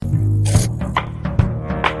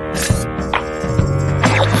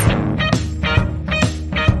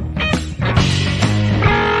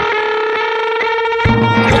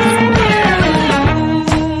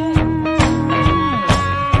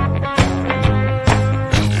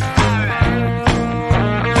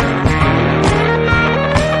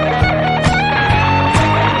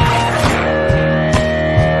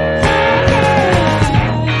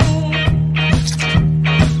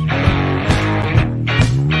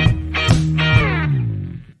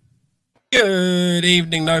Good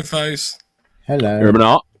evening, Nofos. Hello.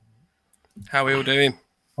 Not. How are we all doing?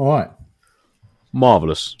 All right.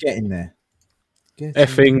 Marvellous. Getting there.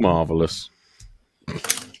 Effing marvellous.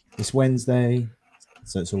 It's Wednesday,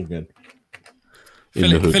 so it's all good.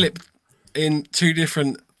 Philip, in two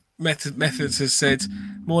different methods, has said,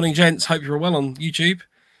 "Morning, gents. Hope you're well on YouTube,"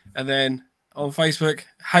 and then on Facebook,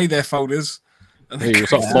 "Hey there, folders." And Hey, then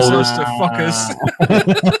what's up, goes folders? to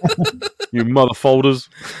fuckers. You mother folders.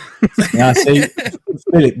 Now, see,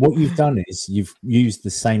 Philip, what you've done is you've used the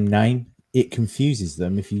same name. It confuses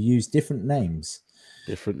them if you use different names.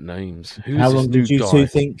 Different names. How long did you two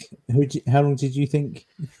think? How long did you think?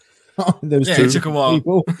 There was two it took a while.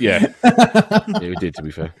 people. Yeah. It did, to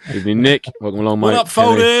be fair. Evening, Nick. Welcome along, mate. What up,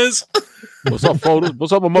 folders? What's up, folders?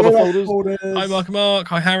 What's up, my mother folders? Hi, Mark and Mark.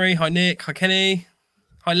 Hi, Harry. Hi, Nick. Hi, Kenny.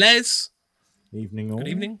 Hi, Les. Evening all. Good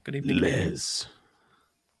evening. Good evening. Les.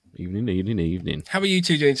 Evening. How are you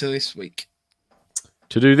two doing this week?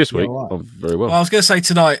 To do this week? all right. Oh, very well. Well, I was going to say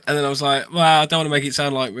tonight, and then I was like, well, I don't want to make it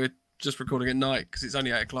sound like we're just recording at night because it's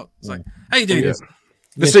only 8 o'clock. It's like, how you doing? Yeah.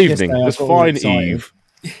 This evening, yesterday I this got all fine excited. eve.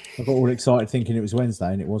 I got all excited thinking it was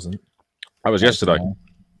Wednesday, and it wasn't. That was yesterday.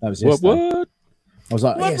 That was yesterday. What? I was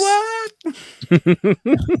like, yes.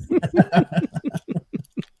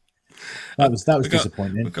 That was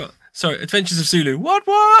disappointing. We've got Adventures of Sulu. What?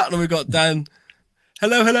 And we've got Dan.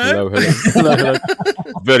 Hello. Hello.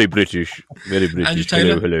 Very British. Andrew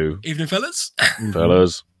Taylor. Hello. Evening, fellas.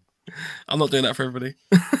 Fellas. I'm not doing that for everybody.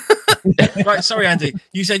 Right, sorry, Andy.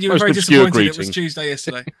 You said you were Most very obscure disappointed it was greeting. Tuesday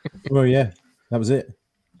yesterday. Well, yeah, that was it.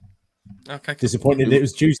 Okay. Disappointed it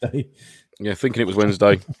was Tuesday. Yeah, thinking it was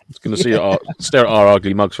Wednesday. It's going to stare at our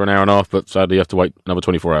ugly mugs for an hour and a half, but sadly you have to wait another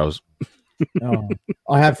 24 hours. Oh,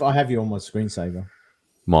 I have you on my screensaver.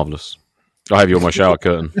 Marvellous. I have you on my shower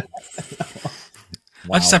curtain.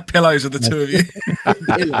 Wow. I just have pillows of the two of you.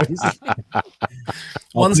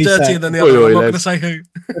 One's please dirtier say- than the other. Oi, I'm not Les. going to say who.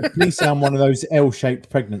 Please sound one of those L-shaped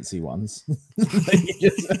pregnancy ones.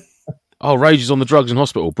 Oh, Rage is on the drugs in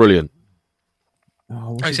hospital. Brilliant.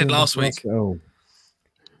 What's I he said doing last in week. hospital?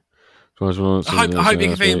 I hope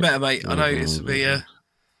you're feeling better, mate. I know it's a bit, it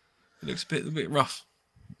looks a bit rough.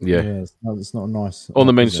 Yeah. It's not nice. On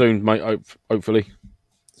the mend is it? soon, mate, hopefully.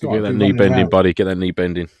 It's all Get right, that be knee running bending, around. buddy. Get that knee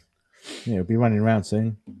bending. Yeah, it'll be running around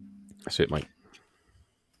soon. That's it, mate.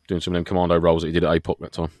 Doing some of them commando rolls that he did at APOC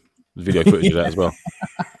that time. There's video footage of that as well.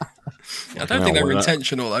 I don't think they were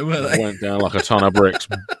intentional, though, were They they? went down like a ton of bricks.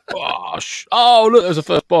 Bosh! Oh, look, there's the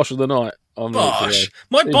first Bosch of the night. Bosh.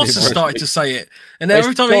 My boss has started to say it. And It's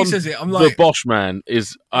every time he John, says it, I'm the like, Bosch man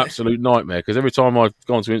is absolute nightmare because every time I've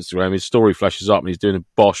gone to Instagram, his story flashes up and he's doing a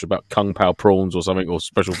Bosch about Kung Pao prawns or something or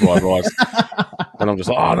special fried rice. And I'm just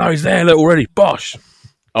like, oh no, he's there look, already. Bosch.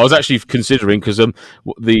 I was actually considering because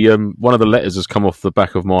the one of the letters has come off the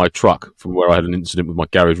back of my truck from where I had an incident with my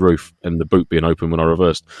garage roof and the boot being open when I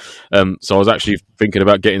reversed. So I was actually thinking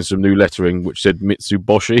about getting some new lettering which said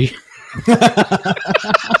Mitsuboshi.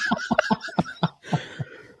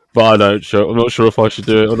 But I'm not sure if I should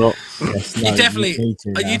do it or not. Yes, you no, definitely, need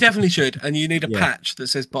to now. you definitely should. And you need a Yeah. patch that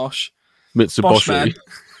says Bosch. Mitsuboshi. Bosch man.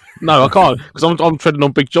 No, I can't because I'm treading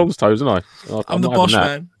on Big John's toes, aren't I? I'm the not Bosch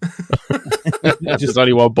having man. that. There's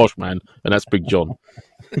only one Bosch man, and that's Big John.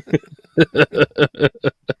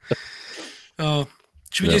 Oh,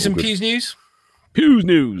 should we Yeah, do some all good. Pew's news? Pew's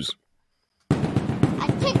news. I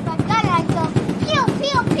take my gun and I go pew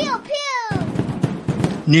pew pew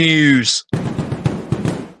pew. News.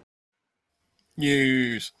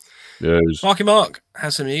 News. Yes. Marky Mark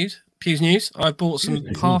has some news. Pew's news. I bought some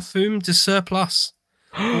Parfum de Surplus.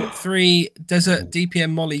 Bought 3 Desert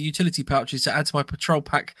DPM Molly utility pouches to add to my patrol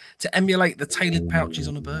pack to emulate the tailored pouches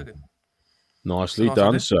on a Bergen. Nicely Nice done,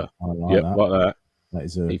 idea. sir. I like Yep, that. like that. That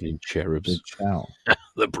is a Evening cherubs. good shout.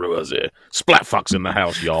 The brewers here. Splatfuck's in the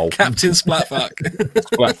house, y'all. Captain Splatfuck.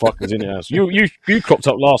 Splatfuck's in the house. You cropped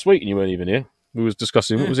up last week and you weren't even here. We was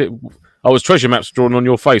discussing, what was it? I was treasure maps drawn on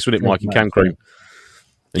your face, wasn't it, Mike, in Treasure Can maps, Cream?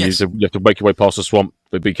 And Yes. you have to make your way past the swamp,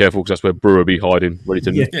 but be careful because that's where Brewer be hiding, ready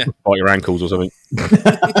to Yeah. bite your ankles or something.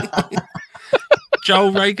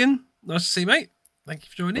 Joel Reagan. Nice to see you, mate. Thank you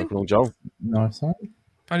for joining. Welcome along, Joel. Nice. Huh?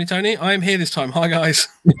 Pony Tony, I am here this time. Hi, guys.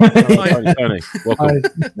 Tony, welcome.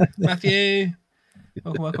 Matthew.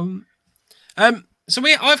 Welcome. So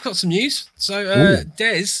I've got some news. So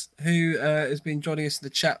Des, who has been joining us in the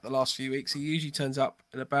chat the last few weeks, he usually turns up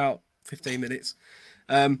in about 15 minutes,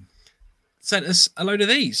 sent us a load of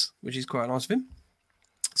these, which is quite nice of him.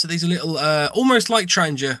 So these are little, almost like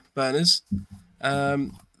Tranger burners.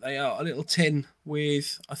 They are a little tin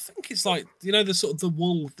with, I think it's like, the sort of the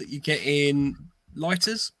wool that you get in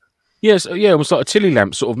lighters. Yes, yeah, it was like a tilly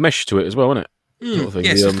lamp sort of mesh to it as well, wasn't it? sort of thing.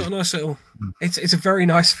 Yes, The, it's got a nice little. It's a very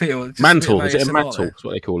nice feel. Just mantle. bit of Is it a ASMR mantle? there. That's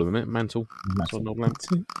what they call them, isn't it? Mantle. That's what an old lamp.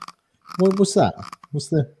 What's that? What's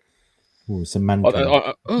the? Oh, it's a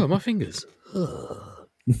mantle. Oh, my fingers.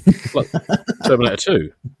 Like Terminator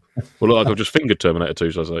 2. Well, look like I've just fingered Terminator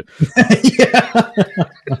 2, shall I say? Yeah.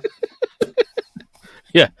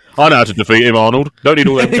 Yeah, I know how to defeat him, Arnold. Don't need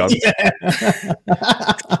all them guns.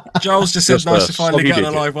 Joel's just said Just nice a to finally soggy get an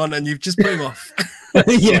digit. alive one, and you've just put him off.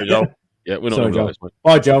 Sorry, Yeah. Joel. Yeah, we're not Sorry, going Joel. like this, mate.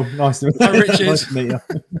 Bye, Joel. Nice to Hi, Richard. nice to meet you.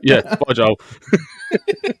 Yeah, bye, Joel.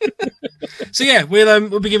 So yeah,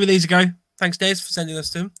 we'll be giving these a go. Thanks, Des, for sending us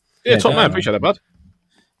to him. Yeah, Yeah, top man. no, Appreciate that, bud.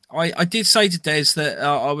 I did say to Des that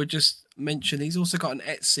I would just mention he's also got an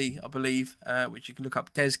Etsy, I believe, which you can look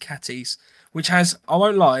up, Des Catties, which has, I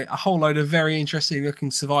won't lie, a whole load of very interesting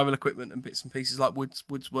looking survival equipment and bits and pieces like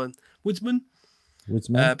Woodsman, Woodsman.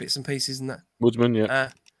 bits and pieces and that. Woodsman, yeah.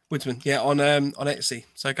 Woodsman, yeah, on Etsy.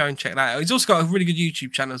 So go and check that out. He's also got a really good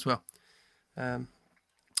YouTube channel as well. So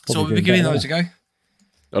we'll be doing giving better those a go.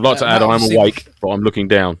 I'd like to add, that I'm obviously- awake, but I'm looking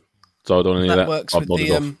down. So I don't need That that. works I've with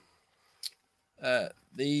nodded off.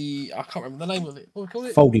 the I can't remember the name of it. What do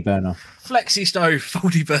we call it? Foldy burner. Flexi stove,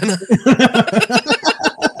 foldy burner,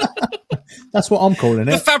 That's what I'm calling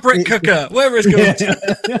the it. fabric cooker. Where is it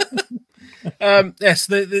called? Yes,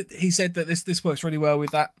 he said that this works really well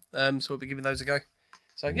with that. So we'll be giving those a go.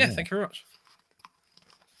 So yeah, thank you very much.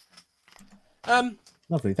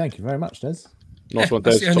 Lovely. Thank you very much, Des. Nice one,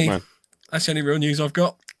 that's Des. the Top only- man. That's the only real news I've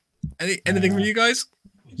got. Anything from you guys?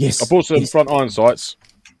 Yes. I bought some front iron sights.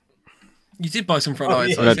 You did buy some front Oh,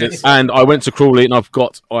 irons. yeah. And I, did, and I went to Crawley, and I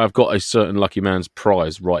have got a certain lucky man's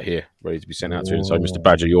prize right here, ready to be sent out to him. So, Whoa. Mr.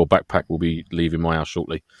 Badger, your backpack will be leaving my house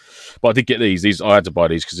shortly. But I did get these. These I had to buy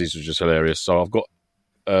these because these were just hilarious. So I've got,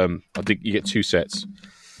 I think you get 2 sets.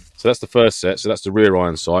 So that's the first set. So that's the rear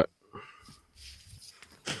iron sight.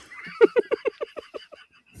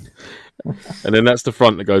 And then that's the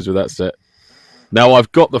front that goes with that set. Now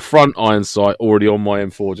I've got the front iron sight already on my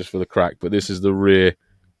M4 just for the crack, but this is the rear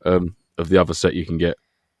of the other set you can get,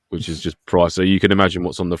 which is just price. So you can imagine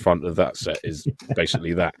what's on the front of that set is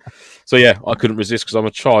basically that. So yeah, I couldn't resist because I'm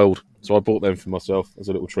a child, so I bought them for myself as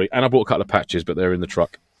a little treat, and I bought a couple of patches, but they're in the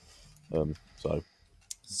truck. So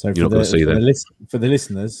So You're not gonna see them. for the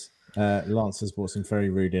listeners, Lance has bought some very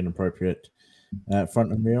rude, inappropriate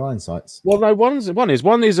front and rear iron sights. well, no, one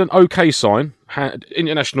is an OK sign,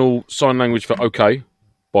 international sign language for OK,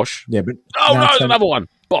 Bosch. Yeah, but Oh now no, there's turn- another one,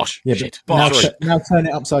 Bosch. Yeah, Shit. but now, Sorry. now turn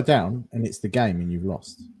it upside down, and it's the game, and you've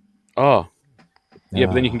lost. Ah, yeah,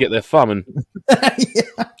 but then you can get their thumb, and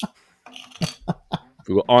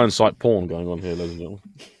we've got iron sight porn going on here, ladies and gentlemen.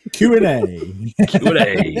 Q&A.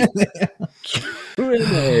 Q&A.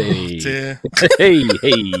 Q&A. Dear. Hey,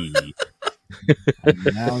 hey.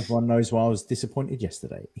 Now everyone knows why I was disappointed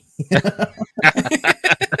yesterday.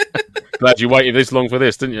 Glad you waited this long for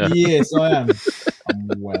this, didn't you? Yes, I am. I'm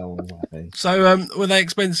well happy. So were they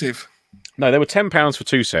expensive? No, they were £10 for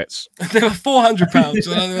 2 sets. They were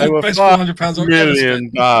 £400. They were best $5 £400 I've ever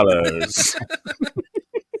spent. million.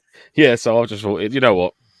 Yeah, so I just thought, you know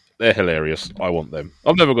what? They're hilarious. I want them.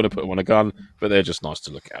 I'm never going to put them on a gun, but they're just nice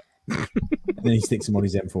to look at. Then he sticks them on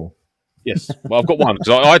his M4. Yes. Well, I've got one because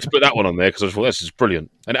I had to put that one on there because I just thought this is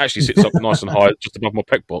brilliant. And it actually sits up nice and high just above my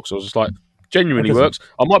pec box. I was just like, genuinely works.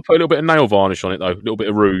 I might put a little bit of nail varnish on it, though. A little bit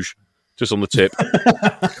of rouge just on the tip.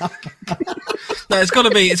 No, it's got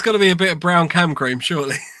to be a bit of brown cam cream,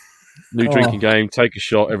 surely. New drinking game. Take a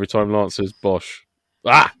shot every time Lance says Bosch.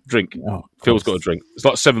 Ah, drink. Oh, Phil's got a drink. It's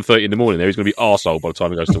like 7:30 in the morning there. He's going to be arsehole by the time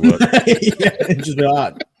he goes to work. Yeah, just be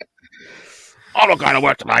like that. I'm not going to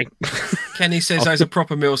work today. Kenny says those are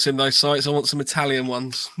proper meal sim, those sites. I want some Italian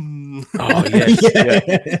ones. Oh, yes. Yeah.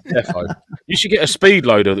 Defo. You should get a speed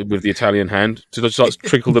loader with the Italian hand to just like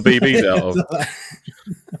trickle the BBs out of.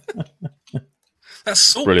 That's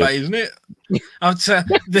Salt Brilliant. Bay, isn't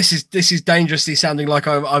it? This is dangerously sounding like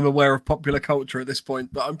I'm aware of popular culture at this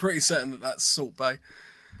point, but I'm pretty certain that that's Salt Bay.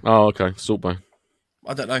 Oh, okay. Salt Bay.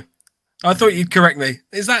 I don't know. I thought you'd correct me.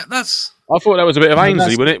 Is that's I thought that was a bit of No,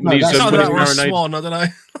 Ainsley, that's- wasn't it? no, When he's, that's either when that he's or a marinating, swan? I don't know.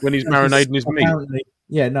 when he's marinating his meat. Apparently,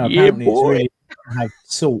 Yeah, apparently it's boy. really have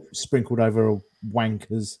salt sprinkled over a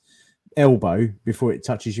wanker's elbow before it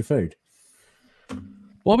touches your food.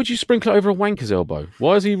 Why would you sprinkle it over a wanker's elbow?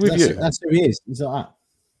 Why is he with you? That's who he is. He's like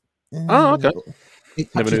that. Oh, okay.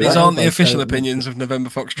 It Never touches knew These that. your aren't the elbow, official so opinions of November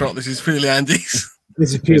Foxtrot. This is purely Andy's.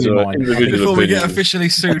 This is These purely are mine. individual Before we get opinions. officially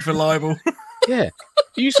sued for libel. Yeah.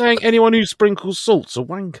 Are you saying anyone who sprinkles salt's a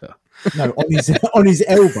wanker? No, on his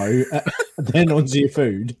elbow, then onto your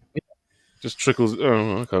food. Just trickles. Oh,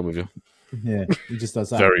 okay, I'm with you. Yeah, he just does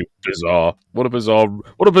that. Very bizarre. What a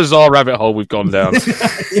bizarre rabbit hole we've gone down.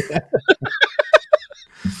 Yeah.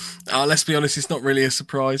 Let's be honest, it's not really a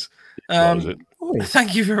surprise. What is it?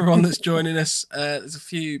 Thank you for everyone that's joining us. There's a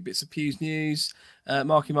few bits of Pew's news.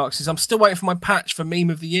 Marky Mark says, I'm still waiting for my patch for meme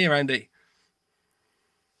of the year, Andy.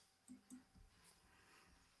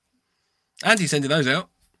 Andy's sending those out.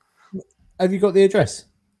 Have you got the address?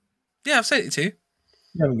 Yeah, I've sent it to you.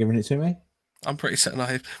 You haven't given it to me. I'm pretty certain I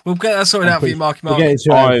have. We'll get that sorted out for you, Marky We'll Mark. get it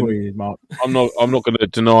sorted out for you, Mark. I'm not going to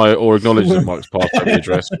deny or acknowledge that Mike's passed over the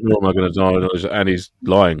address. Nor am I going to deny or acknowledge that Andy's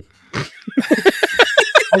lying.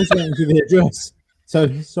 I was waiting for the address.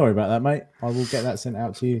 So sorry about that, mate. I will get that sent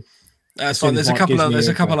out to you. That's fine. There's a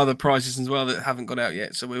couple other prizes as well that haven't gone out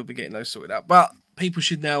yet, so we'll be getting those sorted out. But people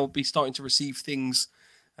should now be starting to receive things.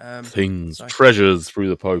 Treasures through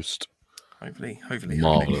the post. Hopefully.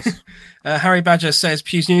 Marvellous. Harry Badger says,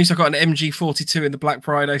 Pew's news, I got an MG42 in the Black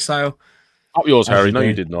Friday sale. Up yours, Harry. No,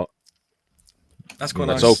 you did not. That's quite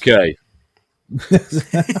That's nice. okay.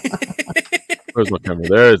 Where's my camera?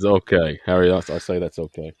 There it's okay. Harry, I say that's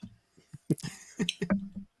okay.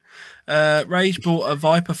 Rage bought a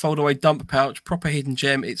Viper fold-away dump pouch, proper hidden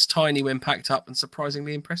gem. It's tiny when packed up and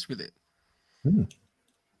surprisingly impressed with it.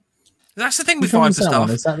 That's the thing with Viper stuff.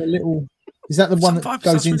 Is that the little... Is that the one that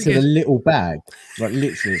goes into the little bag? Like,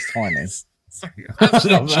 literally, it's tiny. Sorry,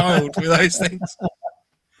 absolute child with those things.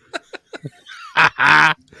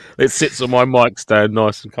 It sits on my mic stand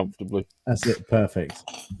nice and comfortably. That's it. Perfect.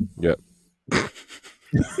 Yeah.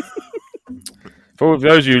 For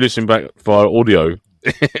those of you listening back via audio,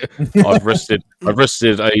 I've rested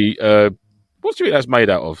a what do you think that's made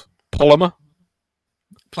out of? Polymer?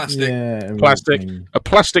 Plastic. Yeah, A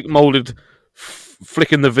plastic molded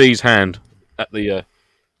flicking the V's hand at the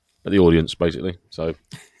audience, basically. So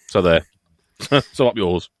there. So up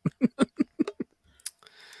yours.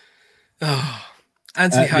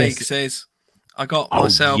 Anthony Haig yes. says, I got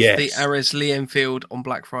myself yes. the Ares Lee Enfield on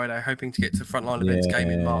Black Friday, hoping to get to the Frontline Events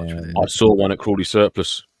game in March with it. I saw one at Crawley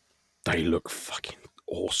Surplus. They look fucking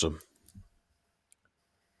awesome.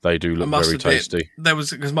 They do look very tasty. There was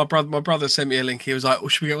because my brother sent me a link. He was like, "Oh,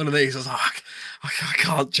 should we get one of these?" I was like, "I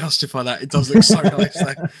can't justify that. It does look so nice."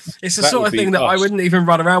 Though. It's the sort of thing that I wouldn't even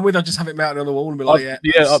run around with. I'd just have it mounted on the wall and be like,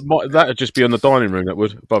 that would just be on the dining room. That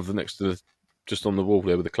would above the next to just on the wall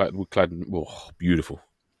there with the clad. Oh, beautiful.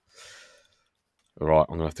 All right,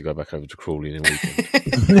 I'm gonna have to go back over to Crawley in a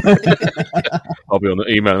weekend. I'll be on the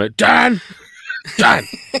email. Dan, can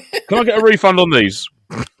I get a refund on these?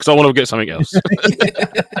 Because I want to get something else.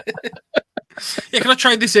 Yeah, can I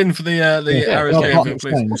trade this in for the Ares Lee Enfield,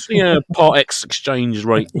 please? What's the Part X exchange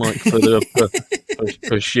rate like for the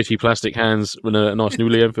for shitty plastic hands and a nice new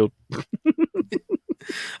Lee Enfield?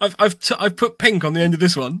 I've put pink on the end of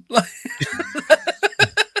this one. No,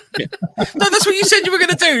 that's what you said you were going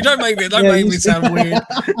to do. Don't make me sound weird.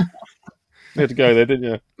 You had to go there,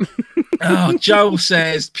 didn't you? Joel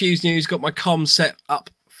says, Pew's News, got my comm set up,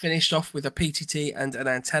 finished off with a PTT and an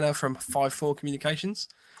antenna from 5-4 Communications,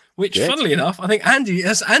 which, funnily enough, I think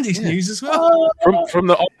that's Andy's news as well. From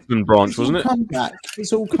the Iceland branch, wasn't it?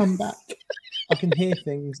 It's all come back. I can hear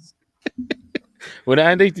things. Well,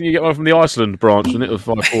 Andy, didn't you get one from the Iceland branch, wasn't it? Of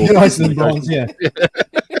 5-4? The Iceland branch, yeah.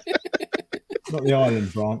 Not the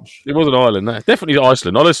Ireland branch. It wasn't Ireland, no. Definitely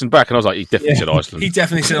Iceland. I listened back and I was like, he definitely said Iceland. He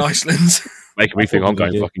definitely said Iceland. Making me think I'm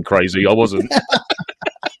going fucking crazy. I wasn't.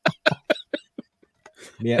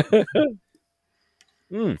 Yeah.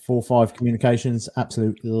 4-5 Communications,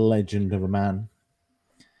 absolute legend of a man.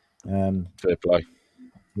 Fair play.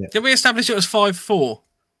 Yeah. Did we establish it was 5-4?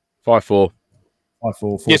 5-4.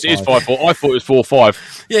 5-4. Yes, it is 5-4. I thought it was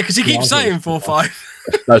 4-5. Yeah, because he keeps saying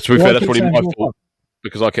 4-5. No, to be fair, that's probably my 4-5? fault.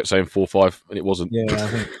 Because I kept saying 4-5 and it wasn't. Yeah, I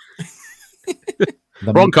think.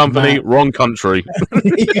 Wrong company, wrong country.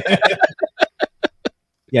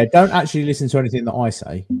 Yeah, don't actually listen to anything that I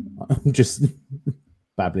say. I'm just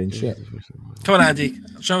babbling shit. Come on, Andy.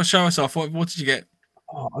 Show us off. What did you get?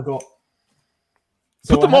 Oh, I got...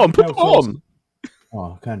 Put them on.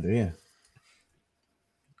 Oh, I can do, yeah.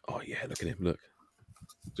 Oh, yeah, look at him. Look.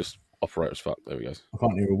 Just operator's fuck. There we go. I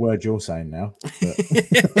can't hear a word you're saying now. But...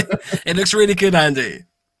 It looks really good, Andy.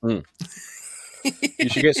 You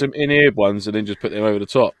should get some in-ear ones and then just put them over the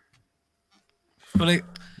top. Well,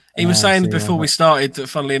 he was saying before we started that,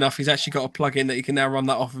 funnily enough, he's actually got a plug-in that he can now run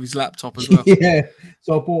that off of his laptop as well. Yeah.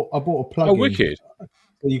 So I bought a plug-in. Oh, wicked.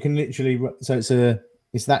 So you can literally... So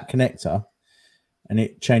it's that connector and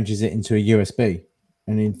it changes it into a USB.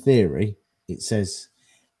 And in theory, it says...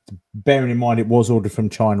 Bearing in mind it was ordered from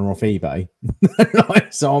China off eBay.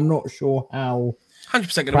 So I'm not sure how...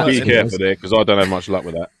 100% going to work. Be careful there, because I don't have much luck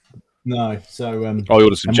with that. No, so... I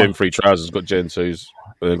ordered some Gen 3 trousers, got Gen 2s,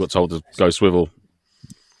 but then got told to go swivel.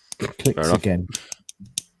 It clicks again.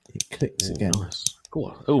 It clicks again. Nice.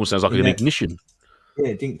 God, it almost sounds like an Yeah. ignition. Yeah,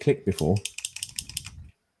 it didn't click before.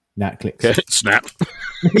 Now it clicks. Okay, snap.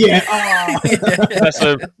 Yeah. That's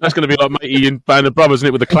going to be like Matey in Band of Brothers, isn't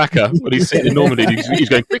it, with the clacker when he's sitting in Normandy. And he's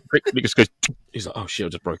going quick, quick. And he just goes. He's like, oh shit, I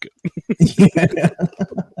just broke it.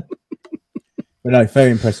 But no,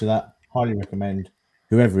 very impressed with that. Highly recommend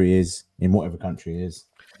whoever he is in whatever country he is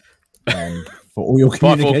for all your 5-4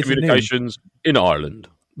 communication. communications in Ireland.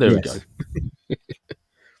 There Yes. we go.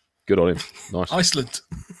 Good on him. Nice. Iceland.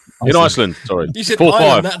 In Iceland, sorry. You said 4-5.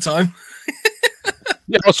 Ireland that time.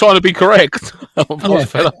 Yeah, I was trying to be correct.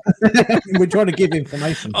 Fella. We're trying to give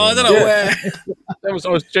information. Oh, I don't know where. I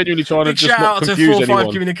was genuinely trying to Big just shout not out to confuse 4-5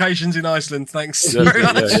 anyone. Communications in Iceland. Thanks Yeah, very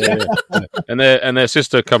much. yeah. And their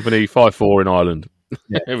sister company 5-4 in Ireland.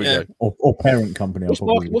 Yeah. There we Yeah. go. Or parent company. I'll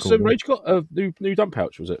probably What's call them. Rage got? A new dump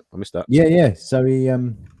pouch, was it? I missed that. Yeah. So he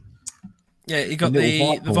Yeah, you got The the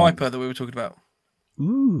little Viper Viper that we were talking about.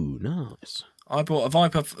 Ooh, nice. I bought a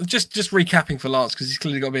Viper. Just recapping for Lance because he's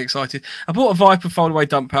clearly got to be excited. I bought a Viper foldaway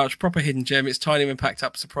dump pouch, proper hidden gem. It's tiny when packed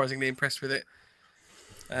up. Surprisingly impressed with it.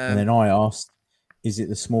 and then I asked, "Is it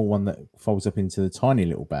the small one that folds up into the tiny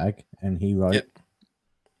little bag?" And he wrote, Yep.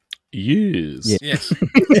 Yes. Yeah. Yes,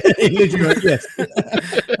 he literally wrote, "Yes."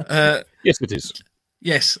 Yes, it is.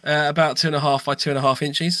 yes, about 2.5 by 2.5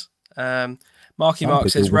 inches. Marky Some Mark people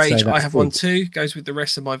says, would say Rage, I that's have one big. too. Goes with the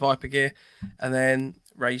rest of my Viper gear. And then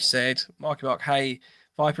Rage said, Marky Mark, hey,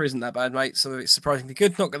 Viper isn't that bad, mate. Some of it's surprisingly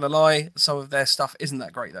good. Not going to lie. Some of their stuff isn't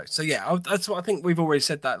that great, though. So, yeah, that's what I think we've already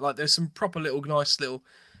said that. Like, there's some proper little nice little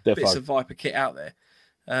bits of Viper kit out there.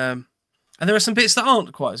 And there are some bits that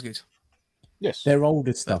aren't quite as good. Yes. Their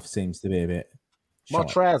older stuff seems to be a bit. My shite.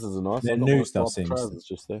 trousers are nice. Their I've got new my stuff Viper seems- trousers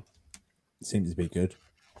just there. Seems to be good.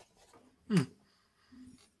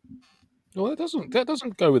 Oh, that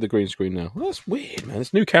doesn't go with the green screen now. Well, that's weird, man.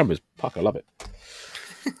 It's new cameras. Fuck, I love it.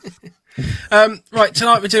 Right,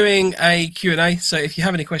 tonight we're doing a Q&A. So if you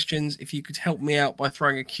have any questions, if you could help me out by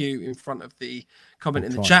throwing a Q in front of the comment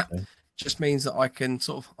in the Trying chat, to. just means that I can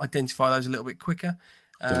sort of identify those a little bit quicker.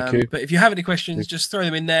 Thank you. But if you have any questions, just throw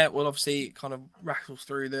them in there. We'll obviously kind of rattle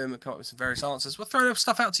through them and come up with some various answers. We'll throw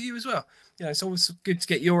stuff out to you as well. You know, it's always good to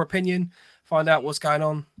get your opinion, find out what's going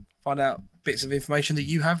on, find out bits of information that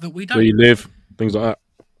you have that we Where don't. you live, things like that.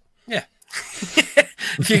 Yeah.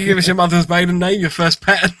 If you could give us your mother's maiden name, your first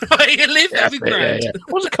pet, and where you live, that'd be great.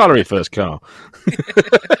 What's the colour of your first car?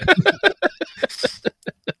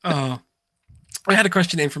 Oh, I had a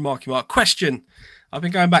question in from Marky Mark. Question. I've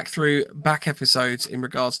been going back through back episodes in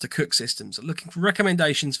regards to cook systems, looking for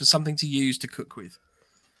recommendations for something to use to cook with.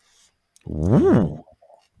 Ooh.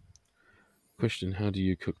 Question: how do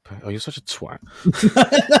you cook? Oh, you're such a twat.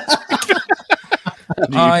 How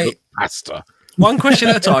do you cook pasta? One question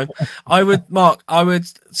at a time. I would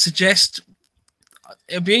suggest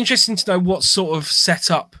it'd be interesting to know what sort of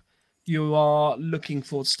setup you are looking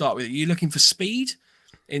for to start with. Are you looking for speed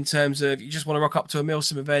in terms of you just want to rock up to a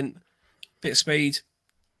Milsim event, bit of speed,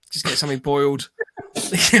 just get something boiled?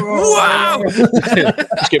 Wow!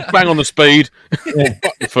 Just get bang on the speed. Yeah.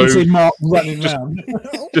 Fuck the You see food. Mark running around.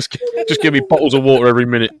 Just give me bottles of water every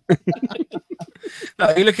minute. No,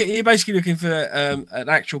 you're basically looking for an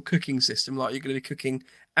actual cooking system, like you're going to be cooking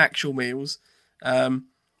actual meals.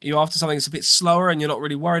 You're after something that's a bit slower and you're not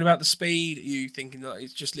really worried about the speed. You thinking that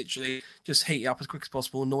it's just literally just heat it up as quick as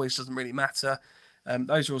possible. Noise doesn't really matter.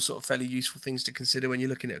 Those are all sort of fairly useful things to consider when you're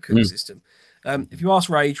looking at a cooking system. If you ask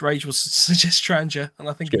Rage will suggest Trangia, and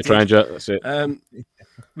I think Get a Trangia, that's it.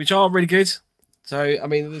 which are really good. So I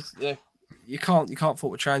mean, you can't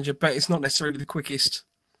fault with Trangia, but it's not necessarily the quickest.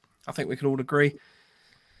 I think we can all agree.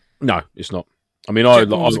 No, it's not. I mean, Jet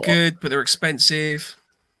balls are good, but they're expensive.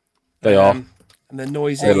 They are. And they're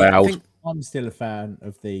noisy. They're loud. I think I'm still a fan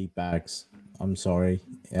of the bags. I'm sorry.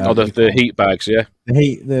 Oh, the heat bags, yeah.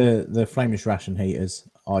 The Flamish ration heaters.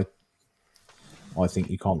 I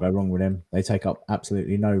think you can't go wrong with them. They take up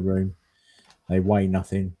absolutely no room. They weigh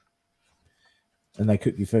nothing, and they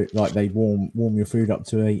cook your food like they warm your food up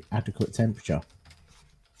to a adequate temperature.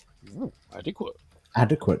 Oh, adequate.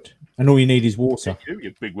 Adequate, and all you need is water.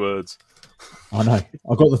 You big words. I know.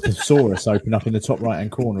 I got the thesaurus open up in the top right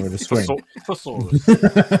hand corner of the screen. Thesaurus.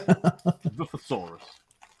 The thesaurus.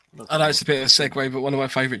 I know it's a bit of a segue, but one of my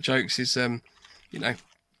favourite jokes is,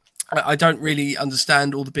 I don't really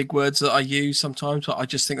understand all the big words that I use sometimes, but I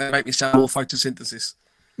just think they make me sound more photosynthesis.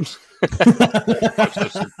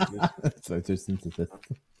 Photosynthesis.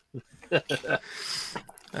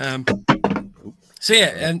 So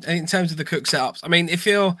yeah, and in terms of the cook setups, I mean, if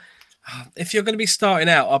you're going to be starting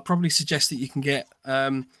out, I'd probably suggest that you can get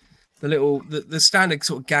the standard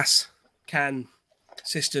sort of gas can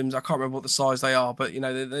systems. I can't remember what the size they are, but you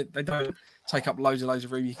know they don't take up loads and loads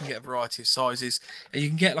of room. You can get a variety of sizes, and you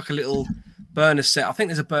can get like a little burner set. I think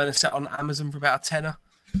there's a burner set on Amazon for about a tenner.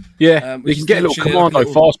 Yeah, you which can is get a little literally like Commando a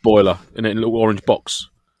little- fast boiler in a little orange box.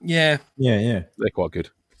 Yeah, Yeah. They're quite good.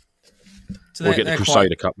 so Or get the they're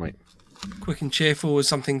Crusader Cup, mate. quite quick and cheerful. As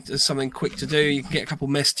something quick to do. You can get a couple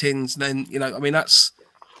mess tins. And then I mean that's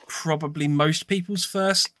probably most people's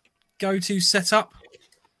first go-to setup.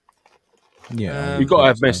 Yeah. You've got to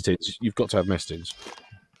have mess tins. You've got to have mess tins.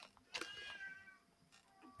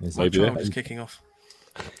 There's Maybe My there. child is kicking off.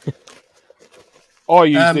 I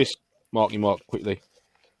use this Marky Mark quickly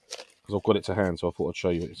because I've got it to hand, so I thought I'd show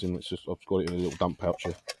you. I've got it in a little dump pouch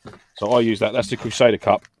here. So I use that. That's the Crusader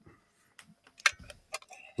Cup.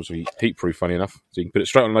 Also heat proof, funny enough. So you can put it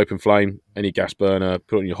straight on an open flame, any gas burner,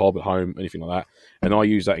 put it on your hob at home, anything like that. And I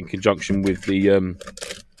use that in conjunction with the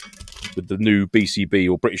new BCB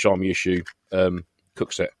or British Army issue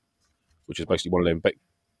cook set, which is basically one of them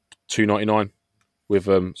 $2.99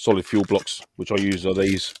 with solid fuel blocks, which I use are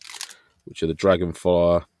these, which are the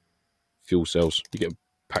Dragonfire fuel cells. You get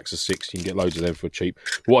packs of 6, you can get loads of them for cheap.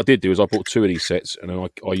 What I did do is I bought 2 of these sets, and then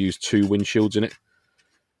I used 2 windshields in it.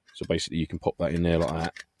 So basically, you can pop that in there like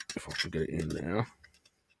that. If I can get it in there.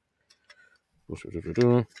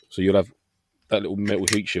 So you'll have that little metal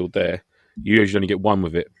heat shield there. You usually only get one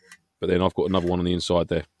with it, but then I've got another one on the inside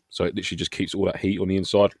there. So it literally just keeps all that heat on the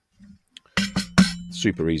inside.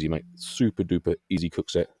 Super easy, mate. Super duper easy cook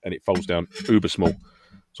set, and it folds down uber small.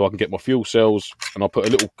 So I can get my fuel cells, and I'll put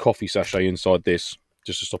a little coffee sachet inside this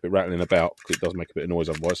just to stop it rattling about, because it does make a bit of noise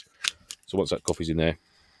otherwise. So once that coffee's in there,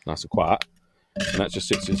 nice and quiet, and that just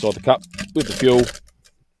sits inside the cup with the fuel.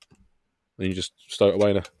 Then you just stow it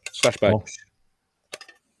away in a stash bag. Gosh.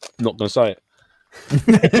 Not going to say it.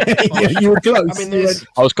 Yeah, you were close. I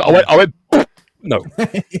mean, I went. No.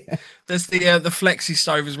 there's the flexi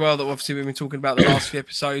stove as well that obviously we've been talking about the last few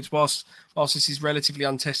episodes. Whilst this is relatively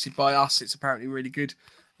untested by us, it's apparently really good.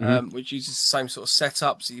 Which uses the same sort of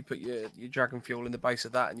setup. So you put your dragon fuel in the base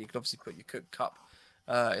of that, and you can obviously put your cook cup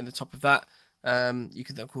in the top of that. You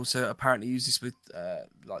can of course apparently use this with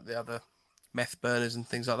like the other meth burners and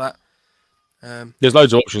things like that. There's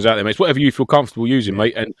loads of options out there, mate. It's whatever you feel comfortable using,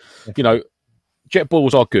 mate. And you know, jet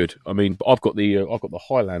boils are good. I mean, I've got the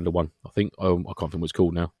Highlander one. I think I can't think what it's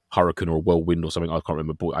called now. Hurricane or a Whirlwind or something. I can't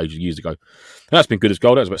remember. Bought it years ago. And that's been good as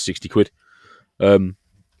gold. That was about £60.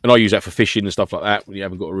 And I use that for fishing and stuff like that. When you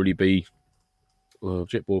haven't got to really be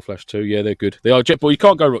Jetboil Flash 2. Yeah, they're good. They are Jetboil. You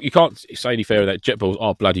can't go wrong. You can't say any fairer that Jetboils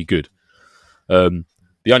are bloody good.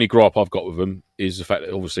 The only gripe I've got with them is the fact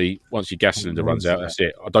that obviously once your gas cylinder runs out, that's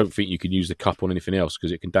it. I don't think you can use the cup on anything else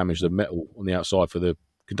because it can damage the metal on the outside for the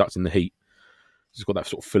conducting the heat. It's got that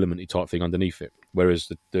sort of filamenty type thing underneath it.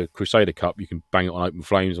 Whereas the Crusader Cup, you can bang it on open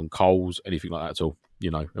flames, on coals, anything like that at all.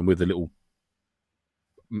 You know, and with the little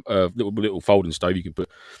folding stove, you can have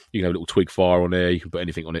a little twig fire on there. You can put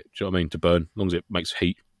anything on it. Do you know what I mean? To burn, as long as it makes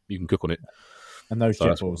heat, you can cook on it. And those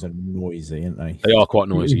jet balls are noisy, aren't they? They are quite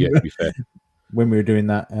noisy. Yeah, to be fair. When we were doing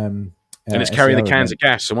that, and it's carrying the SEO cans event. of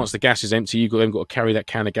gas. So once the gas is empty, you've got to carry that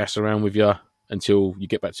can of gas around with you until you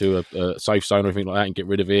get back to a safe zone or anything like that and get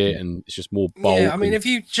rid of it. And it's just more bulk. Yeah, I mean, if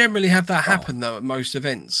you generally have that happen though at most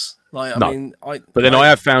events, like No. But then I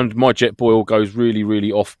have found my jet boil goes really,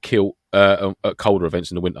 really off kilt at colder events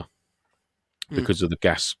in the winter because of the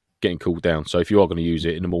gas getting cooled down. So if you are going to use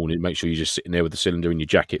it in the morning, make sure you're just sitting there with the cylinder in your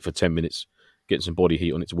jacket for 10 minutes, getting some body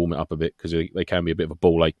heat on it to warm it up a bit because they can be a bit of a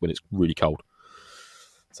ball ache when it's really cold.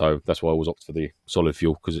 So that's why I always opt for the solid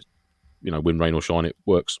fuel because it, wind, rain or shine, it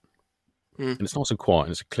works. And it's nice and quiet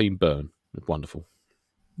and it's a clean burn. It's wonderful.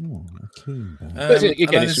 Oh, a clean burn. But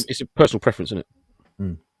again, it's a personal preference, isn't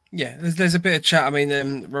it? Yeah, there's a bit of chat. I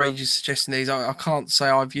mean, Rage is suggesting these. I can't say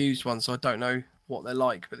I've used one, so I don't know what they're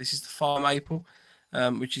like. But this is the Farm Maple,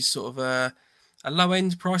 which is sort of a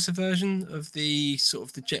low-end pricer version of the sort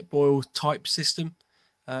of the jet boil type system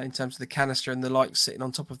in terms of the canister and the light sitting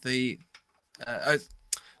on top of the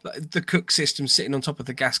cook system sitting on top of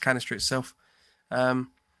the gas canister itself.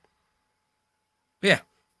 Yeah,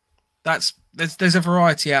 there's a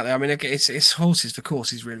variety out there. I mean, it's horses for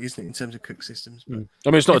courses, really, isn't it, in terms of cook systems? But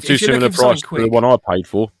I mean, it's not if too you're similar looking for something price to the quick- one I paid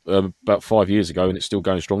for about 5 years ago, and it's still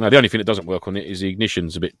going strong now. The only thing that doesn't work on it is the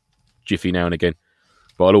ignition's a bit jiffy now and again.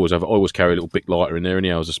 But I always carry a little Bic lighter in there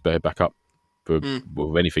anyhow as a spare backup for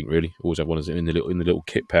anything really. Always have one as in the little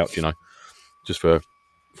kit pouch, just for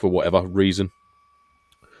whatever reason.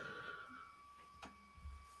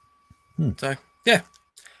 So yeah,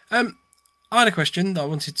 I had a question that I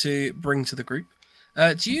wanted to bring to the group.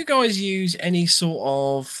 Do you guys use any sort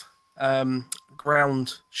of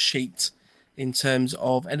ground sheet in terms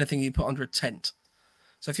of anything you put under a tent?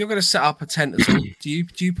 So if you're going to set up a tent at all, do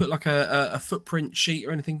you put like a footprint sheet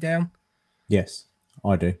or anything down? Yes,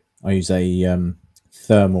 I do. I use a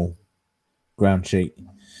thermal ground sheet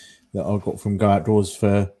that I got from Go Outdoors for,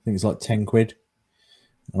 I think it's like 10 quid.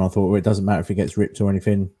 And I thought, well, it doesn't matter if it gets ripped or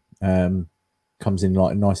anything. Comes in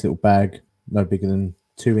like a nice little bag, no bigger than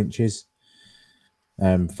 2 inches.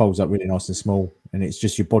 Folds up really nice and small, and it's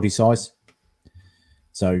just your body size.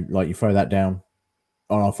 So like you throw that down,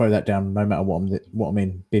 and I'll throw that down no matter what I'm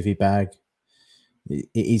in. Bivy bag. It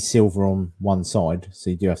is silver on one side, so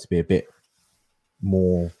you do have to be a bit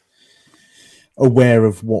more aware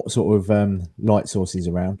of what sort of light source is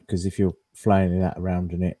around, because if you're flailing that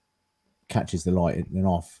around and it catches the light, then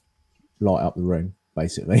off light up the room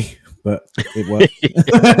basically. But it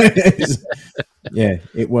works. Yeah,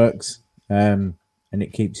 it works, and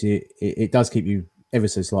it keeps you. It does keep you ever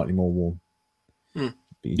so slightly more warm.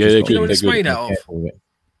 Yeah, they're Do you know good. what it's They're made good. out of?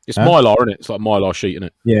 It's Mylar, isn't it? It's like Mylar sheet, isn't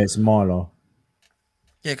it? Yeah, it's Mylar.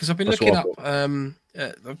 Yeah, because I've been That's looking what up.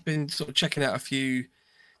 I've been sort of checking out a few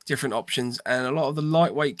different options, and a lot of the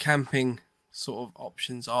lightweight camping sort of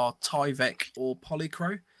options are Tyvek or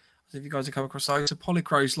Polycro. So if you guys have come across those, so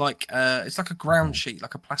Polycro is like it's like a ground sheet,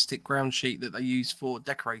 like a plastic ground sheet that they use for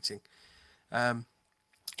decorating.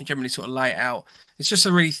 You generally sort of lay it out. It's just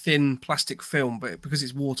a really thin plastic film, but because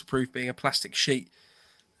it's waterproof, being a plastic sheet,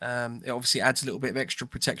 it obviously adds a little bit of extra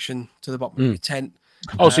protection to the bottom of your tent.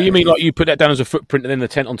 Oh, so you mean like you put that down as a footprint and then the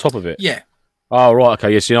tent on top of it? Yeah. Oh, right.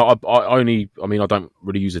 Okay. Yes. I don't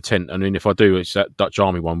really use a tent. I mean, if I do, it's that Dutch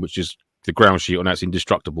Army one, which is the ground sheet, and that's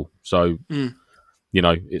indestructible. So, you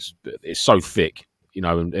know, it's so thick, you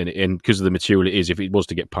know, and because of the material it is, if it was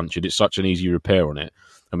to get punctured, it's such an easy repair on it.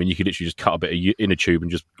 I mean, you could literally just cut a bit of inner tube and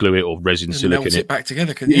just glue it or resin silicone Melt it. it back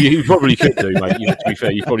together, couldn't you? You probably could do, mate. To be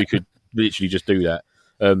fair, you probably could literally just do that.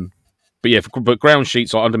 But yeah, but ground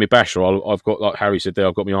sheets, like under my basher, I've got, like Harry said there,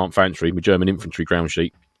 I've got my Armfantry, my German infantry ground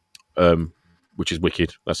sheet, which is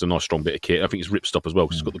wicked. That's a nice strong bit of kit. I think it's ripstop as well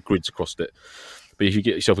because it's got the grids across it. But if you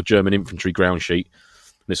get yourself a German infantry ground sheet,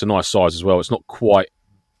 and it's a nice size as well, it's not quite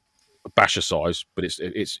a basher size, but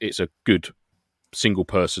it's a good single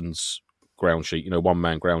person's ground sheet, you know, one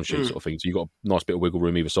man ground sheet sort of thing. So you've got a nice bit of wiggle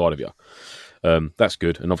room either side of you. That's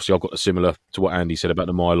good. And obviously I've got a similar to what Andy said about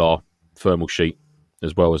the Mylar thermal sheet,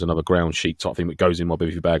 as well as another ground sheet type thing that goes in my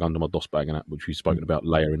bivy bag under my DOS bag and that, which we've spoken about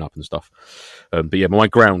layering up and stuff. But yeah, my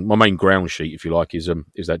main ground sheet, if you like, is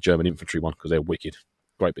that German infantry one, because they're wicked.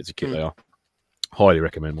 Great bits of kit they are. Highly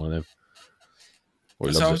recommend one of them.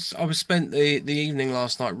 So I was spent the evening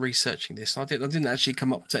last night researching this. I didn't actually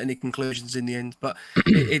come up to any conclusions in the end, but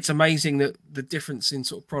it's amazing that the difference in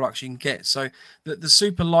sort of products you can get. So the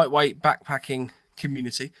super lightweight backpacking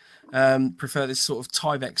community prefer this sort of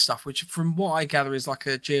Tyvek stuff, which from what I gather is like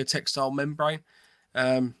a geotextile membrane.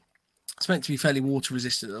 It's meant to be fairly water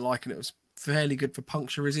resistant and it was fairly good for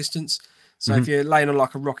puncture resistance. So if you're laying on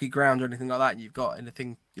like a rocky ground or anything like that, and you've got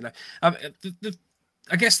anything, you know,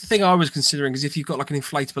 I guess the thing I was considering is if you've got like an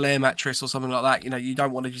inflatable air mattress or something like that, you know, you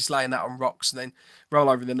don't want to just lay that on rocks and then roll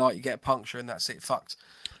over the night, you get a puncture and that's it, fucked.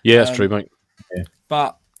 Yeah, that's true, mate. Yeah.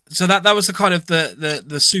 But so that was the kind of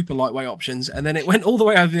the super lightweight options, and then it went all the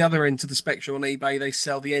way over the other end to the spectrum on eBay. They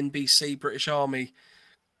sell the NBC British Army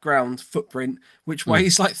ground footprint, which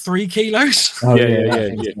weighs like 3 kilos. Oh,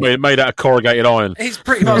 yeah. Made out of corrugated iron. It's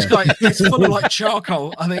pretty much like it's full of like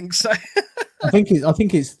charcoal, I think. So I think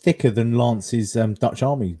it's thicker than Lance's Dutch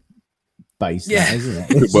Army base. Yeah. That, isn't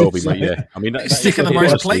it? It It's will just, be, mate. Yeah, I mean, it's thicker than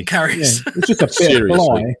most plate carriers. it's just a bit Seriously. of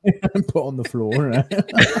ply and put on the floor. Isn't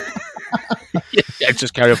it? yeah,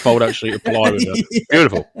 just carry a fold-out sheet of ply with it.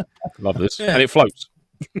 Beautiful. Love this, and it floats.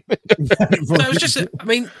 So it was just, I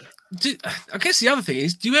mean, I guess the other thing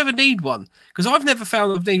is, do you ever need one? Because I've never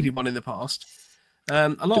found I've needed one in the past. A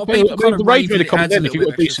lot of people kind of the rave rate that it adds a if little you've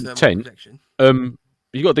got a bit extra decent thermal tent, protection.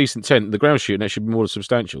 you've got a decent tent, the ground sheet, and that should be more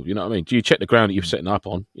substantial. You know what I mean? Do you check the ground that you're setting up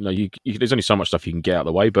on? You know, you there's only so much stuff you can get out of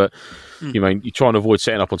the way, but you mean you try and avoid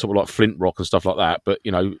setting up on top of like flint rock and stuff like that. But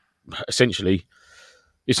you know, essentially,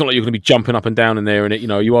 it's not like you're going to be jumping up and down in there, and you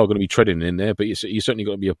know you are going to be treading in there, but you're certainly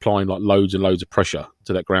got to be applying like loads and loads of pressure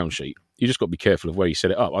to that ground sheet. You just got to be careful of where you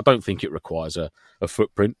set it up. I don't think it requires a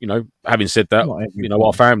footprint. You know, having said that, you know,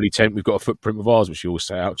 our family tent, we've got a footprint with ours, which we always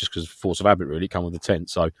set out just because of force of habit, really, come with the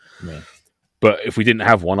tent. So, but if we didn't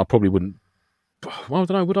have one, I probably wouldn't. Well, I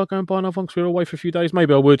don't know. Would I go and buy another one because we were away for a few days?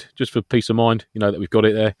 Maybe I would, just for peace of mind. You know that we've got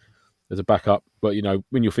it there as a backup. But you know,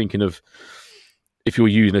 when you're thinking of if you're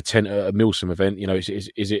using a tent at a Milsom event, you know, is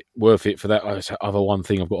it worth it for that? Oh, it's that other one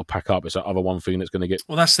thing I've got to pack up. It's that other one thing that's going to get.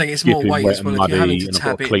 Well, that's the thing. It's more weight as well. If you're having to and I've got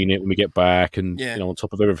tab to in. clean it when we get back, and you know, on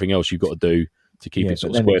top of everything else you've got to do to keep it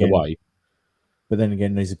sort of squared away. But then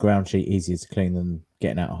again, there's a ground sheet easier to clean than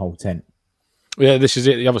getting out a whole tent. Yeah, this is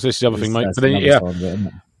it. This is the other thing, mate. That's But then, another yeah, side of it, isn't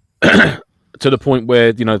it? to the point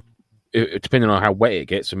where depending on how wet it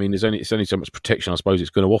gets, I mean, it's only so much protection I suppose it's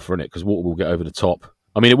going to offer in it because water will get over the top.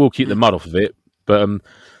 I mean, it will keep the mud off of it, but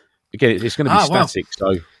again, it's going to be static.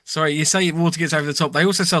 Wow. So sorry, you say water gets over the top. They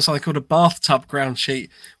also sell something called a bathtub ground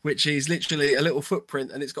sheet, which is literally a little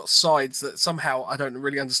footprint, and it's got sides that somehow, I don't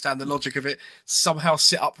really understand the logic of it, somehow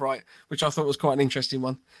sit upright, which I thought was quite an interesting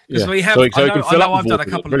one. Because we have, I know I've done a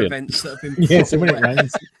couple of events that have been. Yeah, so when it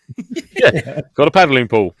rains. Yeah, got a paddling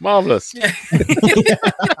pool. Marvellous. Yeah.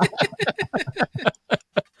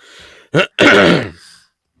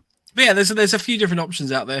 But yeah, there's a few different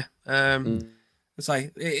options out there.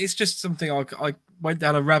 Say it's just something I went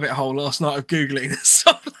down a rabbit hole last night of googling.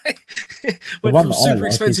 So went from super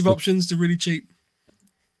expensive options to really cheap.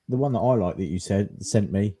 The one that I like that you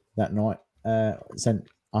sent me that night, sent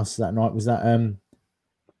us that night was that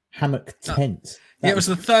hammock tent. It was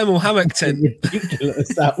the thermal hammock tent.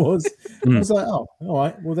 Ridiculous that was. I was like, oh, all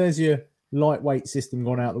right. Well, there's your lightweight system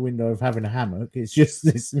gone out the window of having a hammock. It's just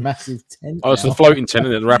this massive tent. Oh, it's the floating tent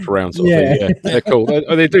and the wraparound sort of thing. Yeah, they're cool.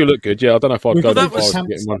 They do look good. Yeah, I don't know if I'd go that far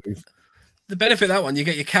getting one. The benefit of that one, you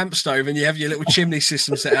get your camp stove and you have your little chimney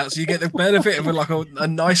system set out, so you get the benefit of a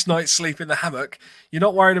nice night's sleep in the hammock. You're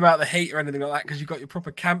not worried about the heat or anything like that because you've got your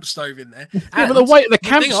proper camp stove in there. Yeah, but the weight of the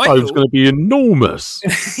camp stove is going to be enormous.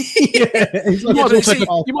 You might as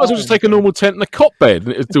well just take a normal tent and a cot bed,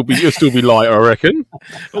 and it'll still be light, I reckon.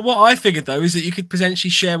 But what I figured though is that you could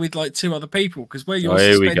potentially share with like 2 other people because where you're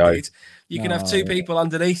suspended, you can have 2 people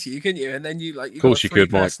underneath you, couldn't you? And then you like, of course you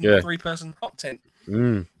could, Mike. Yeah, 3-person hot tent.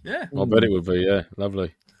 Yeah, I bet it would be. Yeah,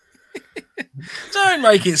 lovely. Don't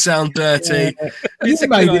make it sound dirty. You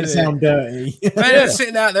made it sound dirty.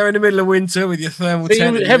 Sitting out there in the middle of winter with your thermal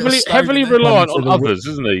tent. Heavily reliant on others,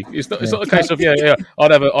 isn't he? It's not a case of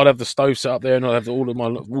I'd have the stove set up there and I'd have all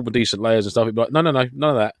my decent layers and stuff. It'd be like, no, none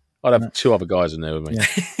of that. I'd have 2 other guys in there with me. Yeah.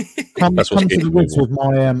 Come to the woods with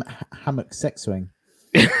my hammock sex swing.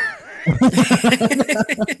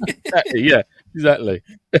 Yeah, exactly.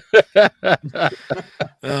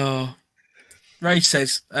 Oh, Rage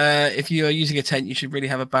says if you are using a tent, you should really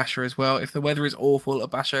have a basher as well. If the weather is awful, a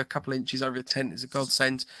basher a couple inches over the tent is a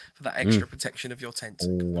godsend for that extra protection of your tent.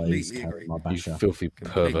 Completely agree. You filthy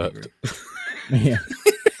pervert. Yeah,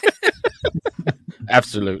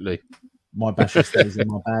 absolutely. My basher stays in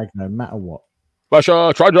my bag no matter what.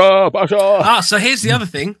 Basher, treasure, basher. So here's the other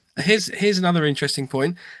thing. Here's another interesting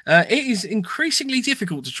point. It is increasingly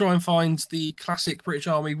difficult to try and find the classic British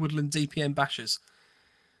Army Woodland DPM bashers.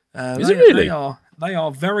 Is it really? They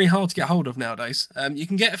are very hard to get hold of nowadays. You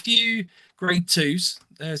can get a few grade 2s.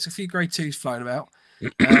 There's a few grade 2s flown about.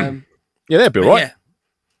 Yeah, they'd be all right. Yeah.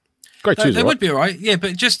 Grade 2s, they would be all right. Yeah,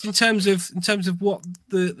 but just in terms of what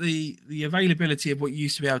the availability of what you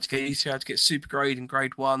used to be able to get, you used to be able to get super grade and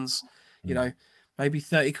grade 1s. You know, maybe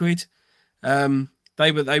 30 quid.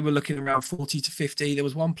 They were looking around 40 to 50. There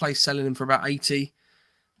was one place selling them for about 80.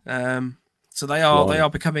 So they are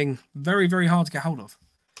becoming very, very hard to get hold of.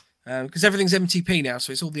 Because everything's MTP now,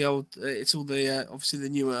 so it's all the old, obviously the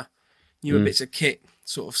newer bits of kit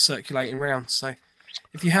sort of circulating around. So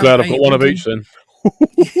if you have, glad I've got one of each then.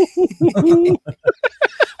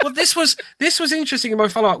 Well, this was interesting in my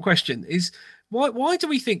follow-up question is why do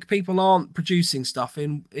we think people aren't producing stuff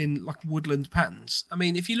in like woodland patterns? I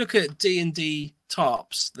mean, if you look at D&D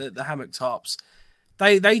tarps, the hammock tarps,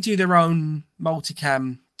 they do their own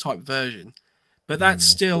multicam type version, but that's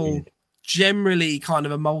still generally kind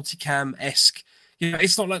of a multicam-esque. You know,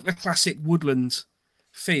 it's not like the classic woodland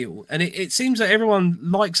feel, and it seems that everyone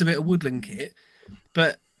likes a bit of woodland kit,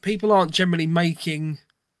 but people aren't generally making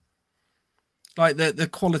like the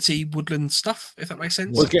quality woodland stuff, if that makes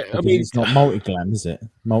sense. Well, I mean, it's not multi-glam, is it?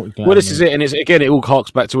 Multi-glam. Well, this is it, and it all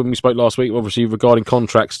harks back to when we spoke last week, obviously regarding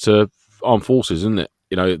contracts to armed forces, isn't it?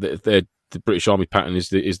 You know, the British Army pattern is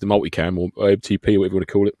the multicam or MTP, whatever you want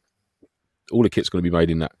to call it. All the kit's going to be made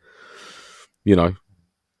in that. You know,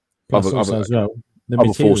 other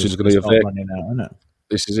forces are going to have their.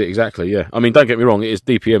 This is it exactly. Yeah, I mean, don't get me wrong.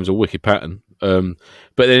 DPM's a wicked pattern, but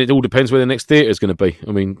then it all depends where the next theatre is going to be.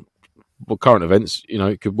 I mean, current events, you know,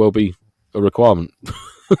 it could well be a requirement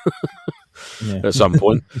at some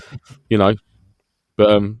point, you know.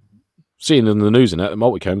 But seeing in the news and that, the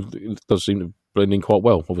multicam does seem to blend in quite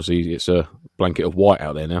well. Obviously, it's a blanket of white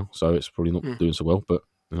out there now, so it's probably not doing so well. But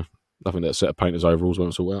you know, nothing that a set of painters overalls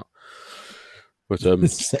won't sort out. But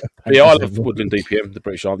yeah, I love Woodland DPM, the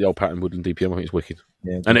British Army, the old pattern Woodland DPM. I think it's wicked,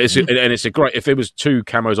 and it's a great. If there was 2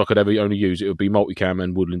 camos I could ever only use, it would be multicam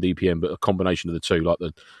and Woodland DPM, but a combination of the 2, like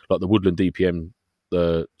the Woodland DPM,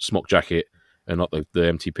 the smock jacket, and not the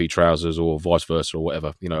MTP trousers or vice versa or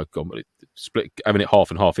whatever. You know, split having it half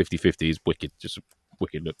and half, 50-50 is wicked. Just a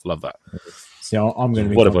wicked look. Love that. See, I'm going to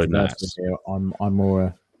be Whatever controversial here. I'm more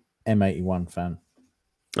a M81 fan.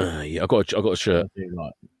 Yeah, I got a shirt.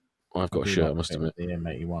 I've got a shirt. I must admit, the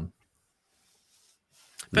M81.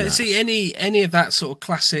 But see, any of that sort of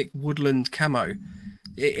classic woodland camo,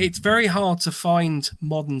 it's very hard to find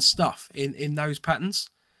modern stuff in those patterns.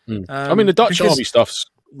 I mean, the Dutch Army stuff's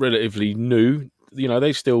relatively new. You know,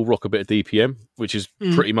 they still rock a bit of DPM, which is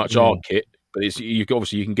pretty much our kit. But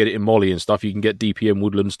obviously you can get it in Molly and stuff. You can get DPM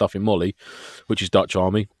woodland stuff in Molly, which is Dutch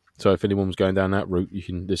Army. So if anyone's going down that route,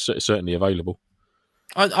 it's certainly available.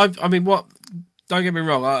 I mean, don't get me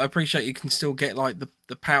wrong. I appreciate you can still get like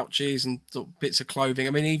the pouches and sort of bits of clothing. I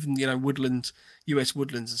mean, even US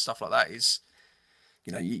woodlands and stuff like that is,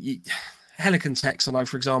 Helicon Tex, I know,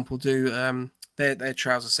 for example, do their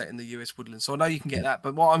trouser set in the US woodlands. So I know you can get that.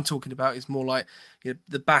 But what I'm talking about is more like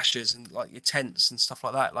the bashers and like your tents and stuff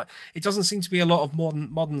like that. Like it doesn't seem to be a lot of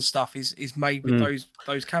modern stuff is made with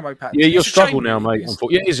those camo patterns. Yeah, you'll struggle now, mate.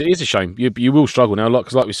 Yeah, it is a shame. You will struggle now,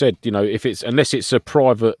 because like we said, unless it's a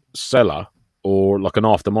private seller or like an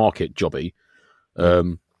aftermarket jobby,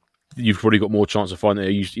 you've probably got more chance of finding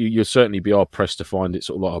it. You'll certainly be hard pressed to find it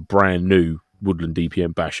sort of like a brand new woodland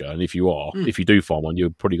DPM basher. And if you do find one,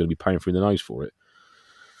 you're probably going to be paying through the nose for it.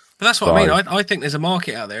 But that's what I mean. I think there's a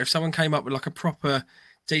market out there. If someone came up with like a proper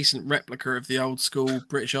decent replica of the old school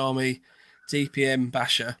British Army DPM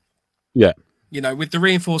basher, with the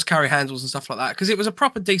reinforced carry handles and stuff like that, because it was a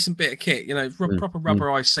proper decent bit of kit, proper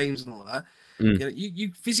rubberized seams and all that.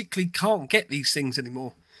 You physically can't get these things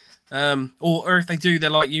anymore, or if they do,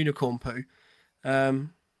 they're like unicorn poo.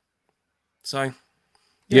 So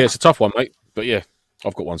it's a tough one, mate. But yeah,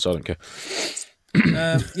 I've got one, so I don't care.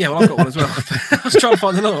 Well, I've got one as well. I was trying to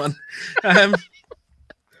find another one.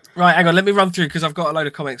 Right, hang on. Let me run through because I've got a load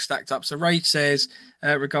of comments stacked up. So Rage says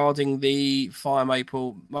regarding the Fire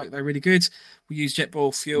Maple, Mike, they're really good. We use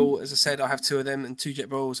Jetboil fuel. As I said, I have 2 of them and 2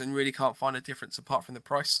 Jetboils and really can't find a difference apart from the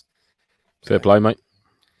price. Fair play, mate.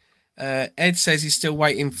 Ed says he's still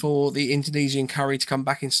waiting for the Indonesian curry to come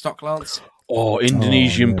back in stock, Lance. Oh,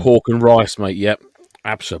 Indonesian pork and rice, mate. Yep,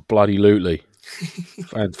 absolutely.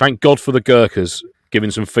 And thank God for the Gurkhas giving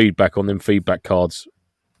some feedback on them feedback cards.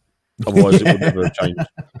 Otherwise, it would never have changed.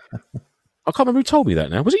 I can't remember who told me that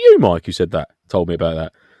now. Was it you, Mike, who said that? Told me about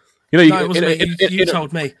that. No, it wasn't me. You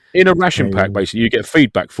told me. In a ration pack, basically, you get a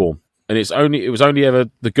feedback form. And it was only ever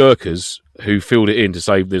the Gurkhas who filled it in to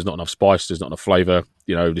say there's not enough spice, there's not enough flavour.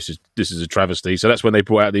 This is a travesty. So that's when they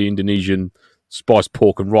brought out the Indonesian spiced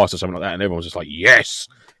pork and rice or something like that, and everyone was just like, "Yes,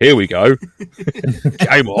 here we go,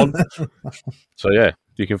 game on." So yeah,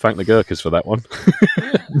 you can thank the Gurkhas for that one.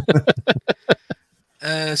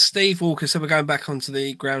 Steve Walker, so we're going back onto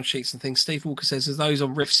the ground sheets and things. Steve Walker says, as those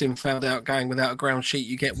on RiffSim found out, going without a ground sheet,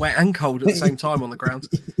 you get wet and cold at the same time on the ground.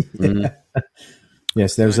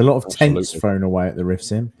 Yes, there was a lot of tents thrown away at the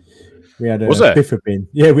RiffSim. We had a Was there? biffa bin.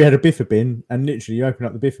 Yeah, we had a biffa bin, and literally you open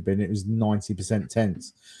up the biffa bin, it was 90%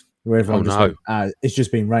 tents. Where everyone it's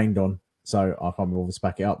just been rained on, so I can't be bothered to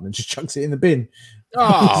pack it up, and then just chucks it in the bin.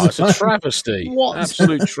 Oh, it's a travesty. What?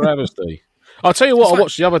 Absolute travesty. I'll tell you what, I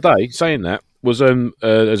watched the other day saying that was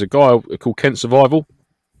there's a guy called Kent Survival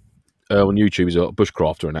on YouTube. He's a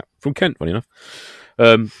bushcrafter and that from Kent, funny enough.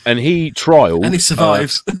 And he trialled. And he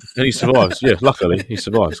survives. Yeah, luckily he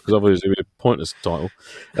survives, because otherwise it would be a pointless title.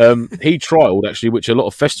 He trialled, actually, which a lot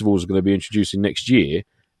of festivals are going to be introducing next year,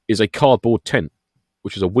 is a cardboard tent,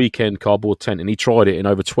 which is a weekend cardboard tent. And he tried it in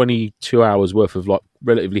over 22 hours worth of like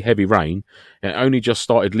relatively heavy rain. And it only just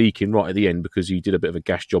started leaking right at the end because he did a bit of a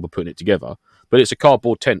gas job of putting it together. But it's a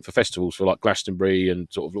cardboard tent for festivals, for like Glastonbury and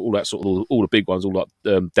sort of all that sort of all the big ones, all like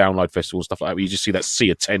download festivals and stuff like that, where you just see that sea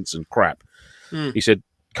of tents and crap. He said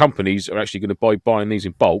companies are actually going to be buying these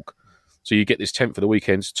in bulk. So you get this tent for the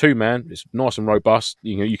weekends, 2-man, it's nice and robust.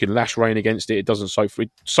 You can lash rain against it. It doesn't soak through.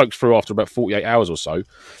 It soaks through after about 48 hours or so.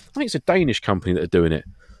 I think it's a Danish company that are doing it.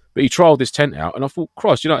 But he trialled this tent out, and I thought,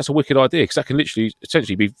 Christ, that's a wicked idea, because that can literally,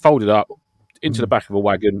 essentially be folded up into the back of a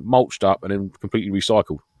wagon, mulched up, and then completely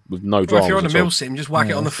recycled with no drama. If you're on a mill sim, just whack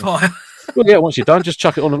it on the fire. Well, yeah, once you're done, just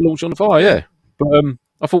chuck it on and launch it on the fire, yeah. But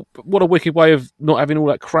I thought, what a wicked way of not having all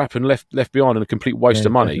that crap and left behind, and a complete waste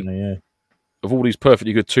of money. Of all these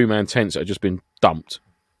perfectly good 2-man tents that have just been dumped.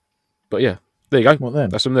 But yeah, there you go. What then?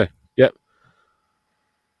 That's them there. Yep.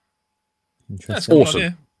 Interesting.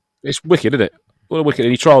 Awesome. It's wicked, isn't it? Well, wicked.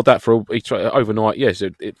 And he trialled that for overnight. Yes,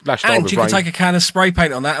 it lashed And over you rain. can take a can of spray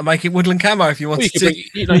paint on that and make it woodland camo if you Well, wanted you to. could,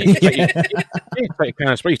 you know, you could take, you could take a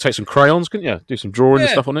can of spray. You could take some crayons, couldn't you? Do some drawing and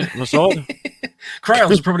Yeah. stuff on it on the side. Crayons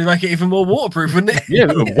would probably make it even more waterproof, wouldn't it?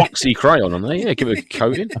 Yeah, a waxy crayon on there. Yeah, give it a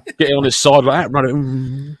coating. Get it on its side like that. Run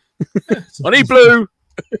it. I need blue.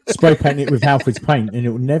 Spray paint it with Halford's paint, and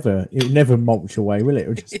it'll never mulch away, will it?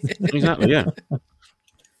 It'll just... Exactly. Yeah.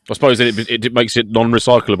 I suppose it makes it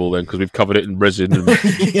non-recyclable then because we've covered it in resin and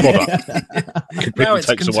product. Completely Now it's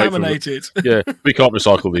takes away from it. contaminated. Yeah, we can't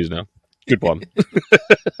recycle these now. Good one.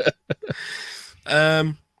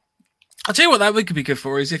 I'll tell you what that would be good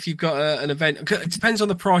for is if you've got an event. It depends on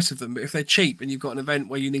the price of them, but if they're cheap and you've got an event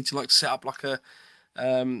where you need to like set up like a,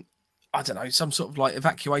 I don't know, some sort of like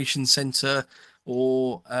evacuation centre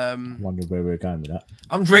or. I wonder where we're going with that.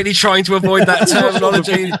 I'm really trying to avoid that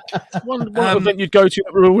terminology. One event you'd go to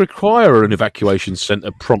that will require an evacuation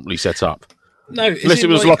centre promptly set up. No, Unless it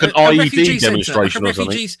was like an IED demonstration or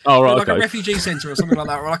something. Oh, right, like okay. a refugee centre or something like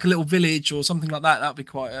that, or like a little village or something like that. That'd be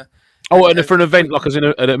quite a. Oh, and for an event like as in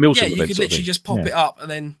a Milsom Yeah, event. you could sort of literally thing. just pop Yeah. it up,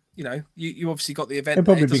 and then you obviously got the event. It'd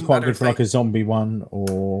probably It be doesn't quite matter good if for like a zombie one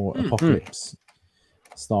or apocalypse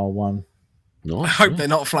style one. Nice, I hope yeah. they're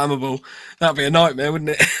not flammable. That'd be a nightmare,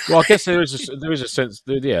 wouldn't it? Well, I guess there is a sense.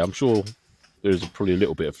 Yeah, I'm sure there is probably a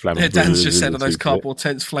little bit of flammability. Yeah, Dan's just said, are those to it. cardboard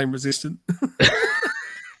tents flame resistant?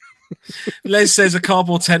 Les says a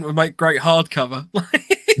cardboard tent would make great hardcover.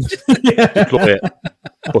 Deploy it.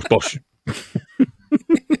 Bosh, bosh.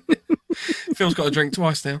 Phil's got to drink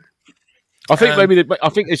twice now. I think I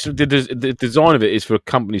think it's the design of it is for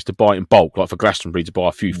companies to buy it in bulk, like for Glastonbury to buy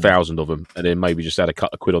a few thousand of them, and then maybe just add a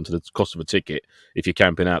couple of quid onto the cost of a ticket. If you're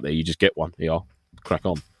camping out there, you just get one. Yeah, crack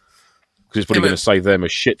on, because it's probably Yeah, going to save them a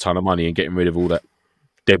shit ton of money and getting rid of all that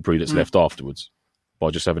debris that's left afterwards by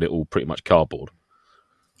just having it all pretty much cardboard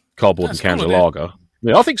That's and cans cool, of isn't it? lager.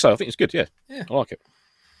 Yeah, I think so. I think it's good. Yeah, I like it.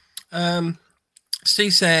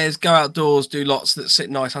 Steve says, go outdoors, do lots that sit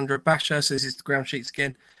nice under a basher. So this is the ground sheets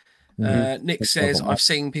again. Nick says, I've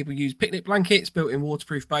seen people use picnic blankets built in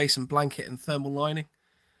waterproof base and blanket and thermal lining.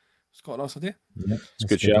 It's quite a nice idea. Yeah, It's a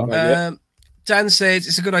good shout. mate, yeah. Dan says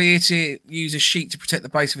it's a good idea to use a sheet to protect the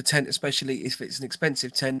base of a tent, especially if it's an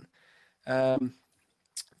expensive tent.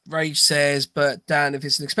 Rage says, but Dan, if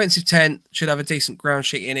it's an expensive tent, should have a decent ground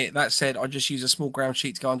sheet in it. That said, I just use a small ground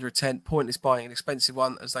sheet to go under a tent. Pointless buying an expensive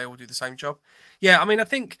one as they all do the same job. Yeah, I mean, I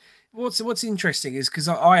think what's interesting is because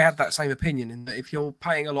I had that same opinion in that if you're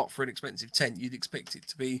paying a lot for an expensive tent, you'd expect it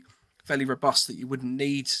to be fairly robust, that you wouldn't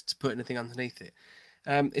need to put anything underneath it.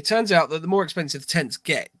 It turns out that the more expensive the tents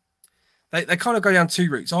get, they kind of go down two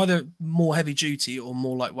routes, either more heavy duty or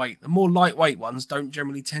more lightweight. The more lightweight ones don't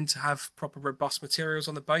generally tend to have proper robust materials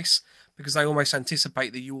on the base because they almost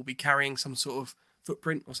anticipate that you will be carrying some sort of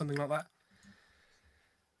footprint or something like that.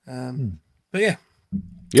 But yeah.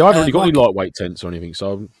 Yeah, I haven't really got any lightweight tents or anything,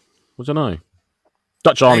 so I don't know.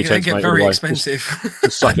 Dutch Army They tents, get mate. very all the way. expensive.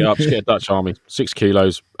 Just suck it up. Just get a Dutch Army. 6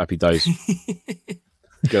 kilos. Happy days.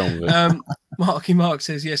 Get on with it. Marky Mark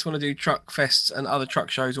says, yes, want to do truck fests and other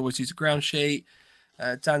truck shows, always use a ground sheet.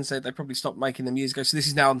 Dan said they probably stopped making them years ago. So this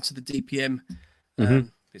is now onto the DPM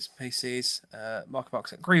bits and pieces. Marky Mark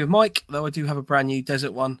said, agree with Mike, though I do have a brand new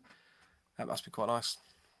desert one. That must be quite nice.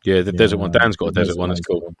 Yeah, the desert one. Dan's got a desert one. That's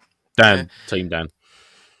cool. Dan, Team Dan.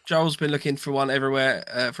 Joel's been looking for one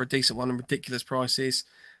everywhere for a decent one and ridiculous prices.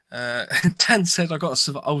 Dan said, I got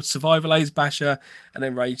an old survival AIDS basher, and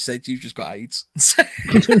then Rage said, you've just got AIDS.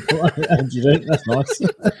 And you don't? That's nice.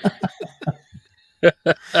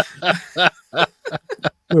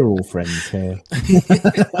 We're all friends here.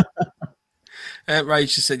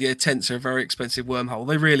 Rage just said, yeah, tents are a very expensive wormhole.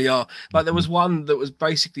 They really are. Like there was one that was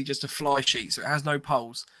basically just a fly sheet, so it has no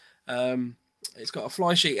poles. It's got a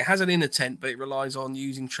fly sheet. It has an inner tent, but it relies on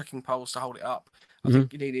using trekking poles to hold it up. I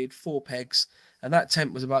think you needed 4 pegs, and that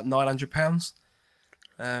tent was about £900.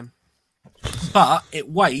 But it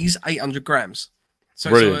weighs 800 grams.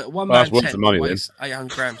 So Brilliant. it's a one Well, man that's worth tent the money, that weighs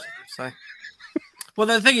 800 grams. So, well,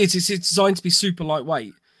 the thing is, it's designed to be super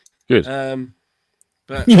lightweight. Good.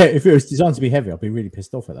 But Yeah, if it was designed to be heavy, I'd be really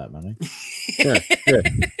pissed off at that money. Yeah.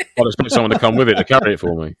 I'd expect someone to come with it to carry it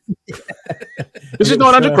for me. This is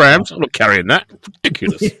 900 grams. I'm not carrying that.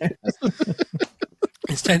 Ridiculous.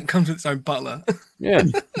 his tent comes with its own butler. Yeah.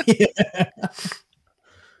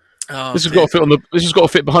 Oh, This has got to fit This has got to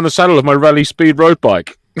fit behind the saddle of my rally speed road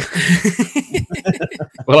bike.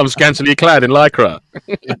 Well, I'm scantily clad in lycra.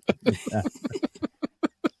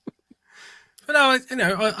 But no,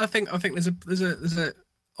 I think there's a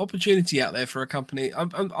opportunity out there for a company.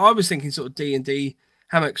 I was thinking sort of D&D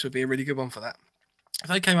hammocks would be a really good one for that. If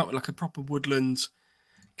they came up with like a proper woodland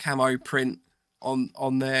camo print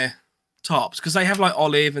on their tops, because they have like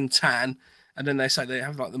olive and tan, and then they say they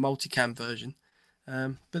have like the multicam version.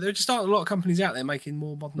 But there just aren't a lot of companies out there making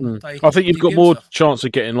more modern day. I think you've got DPM more stuff. chance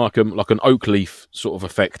of getting like an oak leaf sort of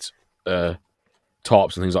effect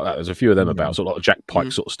tarps and things like that. There's a few of them about, sort of like Jack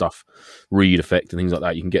Pike sort of stuff, reed effect and things like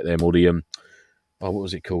that. You can get them, or the what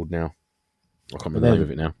was it called now? I can't remember the name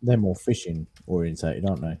of it now. They're more fishing orientated,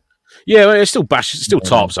 aren't they? Yeah, well, it's still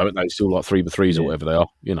tarps, aren't they? It's still like 3x3s or whatever they are.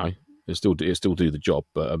 You know, it still do the job.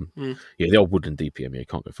 But yeah, the old woodland DPM, you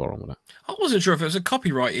can't go far wrong with that. I wasn't sure if it was a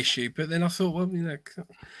copyright issue, but then I thought, well,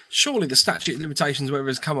 surely the statute of limitations, whatever,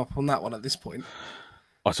 has come up on that one at this point.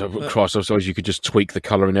 Christ, I suppose you could just tweak the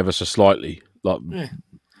colouring ever so slightly, like. Yeah.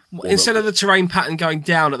 Instead of the terrain pattern going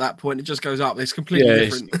down at that point, it just goes up. It's completely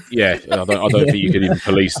different. I don't think you could even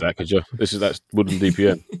police that, could you? That's woodland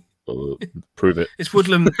DPM. Prove it. It's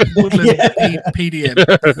woodland PDM.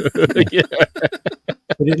 Yeah.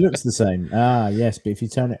 But it looks the same. Yes, but if you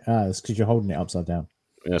turn it, it's because you're holding it upside down.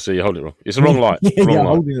 Yeah, so you hold it wrong. It's the wrong light. You're Wrong light.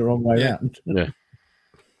 holding it the wrong way Yeah. around. Yeah.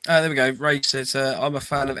 There we go. Ray says, I'm a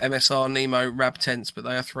fan of MSR Nemo Rab tents, but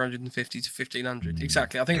they are 350 to 1500.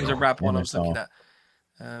 Exactly. I think it was a Rab one I was looking at.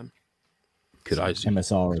 Crazy.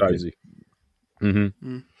 MSR. Crazy.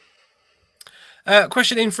 Mm-hmm.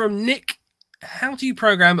 Question in from Nick. How do you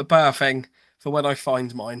program a Baofeng for when I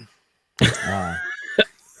find mine? Go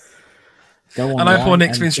on, I know poor Ryan,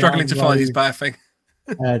 Nick's and been struggling to find his download-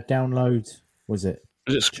 Baofeng. Download, was it?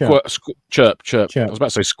 Is it Chirp. chirp? Chirp. I was about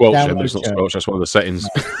to say squelch, Download but it's not chirp. squelch. That's one of the settings.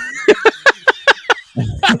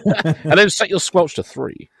 And then set your squelch to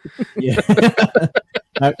 3. Yeah.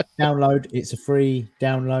 No, download. It's a free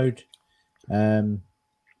download. And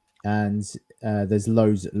there's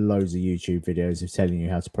loads of YouTube videos of telling you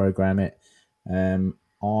how to program it.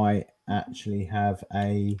 I actually have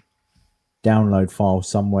a download file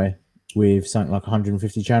somewhere with something like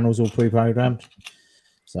 150 channels all pre-programmed.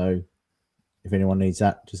 So if anyone needs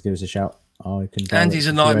that, just give us a shout. I can. Andy's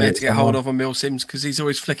a nightmare to get hold of on Mill Sims because he's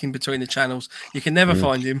always flicking between the channels. You can never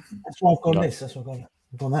find him. That's why I've got this. That's why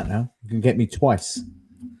I've got that now. You can get me twice.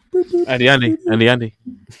 Andy. Andy,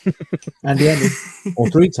 or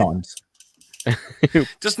 3 times.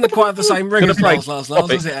 Doesn't quite have the same ring Gonna as break. Lars, Stop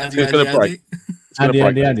does it. it, Andy? It's gonna break.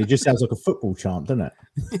 Andy. Just sounds like a football chant, doesn't it?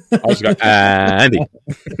 I was going, Andy.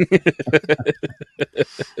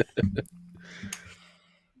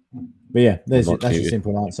 But yeah, that's Not a muted.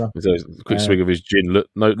 simple answer. There's a quick swig of his gin. Look,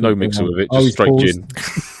 no mixer with it, Oh, just he's straight paused. gin.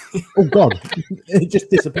 Oh God, it just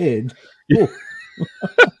disappeared. Oh.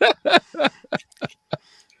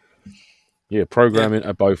 Yeah, programming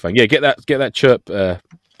a Baofeng. Yeah, get that chirp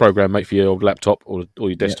program, mate, for your old laptop or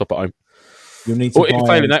your desktop at home. You'll need to Or if you're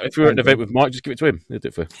buy failing that, if you're at an event with Mike, just give it to him. He'll do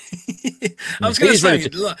it for you. I was going to say,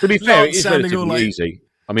 To be fair, it is sounding all relatively like easy.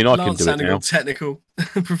 I mean, I can Lance do it sounding all now. technical,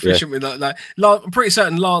 proficient with that. I'm pretty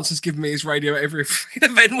certain Lance has given me his radio at every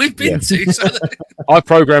event we've been to. So I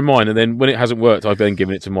program mine, and then when it hasn't worked, I've then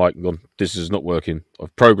given it to Mike and gone, this is not working.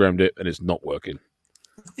 I've programmed it, and it's not working.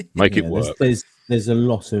 Make it work. There's a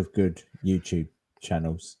lot of good YouTube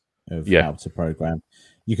channels of how to program.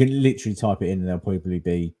 You can literally type it in, and there'll probably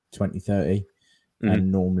be 20, 30.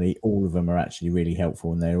 And normally all of them are actually really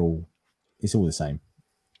helpful, and it's all the same.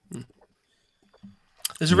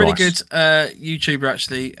 there's a really good YouTuber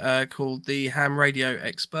actually called the Ham Radio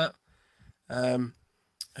Expert,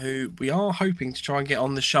 who we are hoping to try and get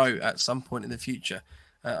on the show at some point in the future.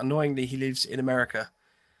 Annoyingly, he lives in America.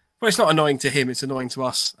 Well, it's not annoying to him; it's annoying to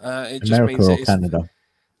us. It just America means or that Canada?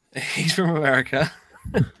 he's from America.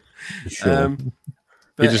 Sure.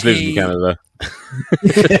 He just lives in Canada.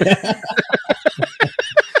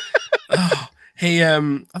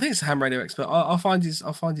 I think it's a Ham Radio Expert. I'll find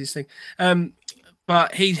his thing.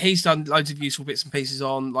 But he's done loads of useful bits and pieces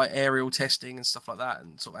on like aerial testing and stuff like that,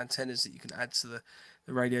 and sort of antennas that you can add to the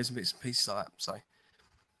radios and bits and pieces like that. So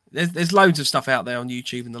there's loads of stuff out there on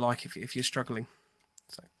YouTube and the like if you're struggling.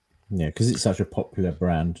 So Yeah, because it's such a popular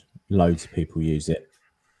brand, loads of people use it.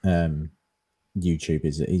 YouTube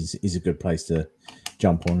is a good place to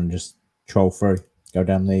jump on and just troll through. Go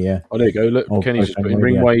down the. Oh, there you go. Look, Kenny's just put in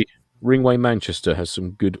radio. Ringway Manchester has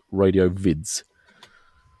some good radio vids.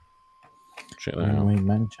 Check that out. Ringway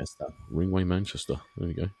Manchester. Ringway Manchester. There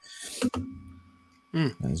you go.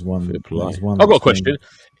 There's one. Fair play. There's one I've got a that's been- question.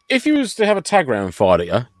 If you was to have a tag round fired at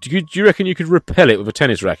you, do you reckon you could repel it with a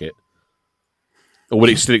tennis racket? Or would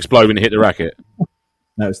it still explode when it hit the racket?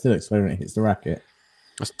 No, it's still exploding. It hits the racket.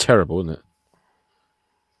 That's terrible, isn't it?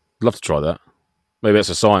 I'd love to try that. Maybe that's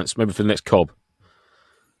a science. Maybe for the next cob.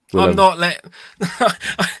 I'm not letting.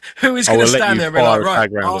 Who is I going to will let stand you there and be fire like, a right,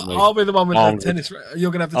 tag round at me. I'll be the one with Armed the tennis.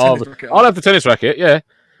 You're going to have the tennis racket. I'll have the tennis racket, yeah.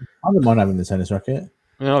 I don't mind having the tennis racket.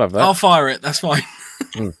 Yeah, I'll have that. I'll fire it. That's fine.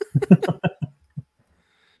 Mm.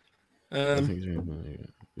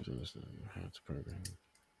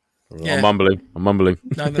 Yeah. I'm mumbling.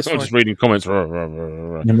 No, that's I'm fine. just reading comments. I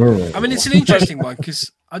mean, it's an interesting one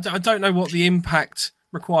because I don't know what the impact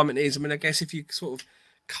requirement is. I mean, I guess if you sort of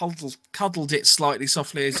cuddled it slightly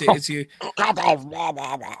softly as you like to.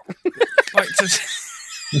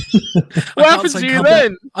 What happens to you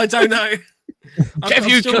then? I don't know. If I'm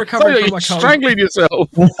you still recovering from my you're cold. strangling yourself.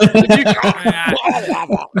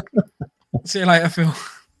 See you later, Phil.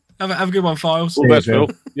 Have a good one, Files. All the best, Phil.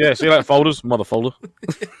 Yeah, see you later, folders, mother folder.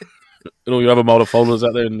 And all your other mother folders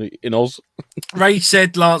out there in Oz. Ray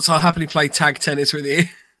said, Lance, I'll happily play tag tennis with you.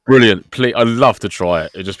 Brilliant. Please, I'd love to try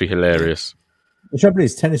it. It'd just be hilarious. The trouble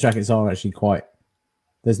is, tennis rackets are actually quite.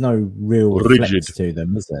 There's no real Rigid. flex to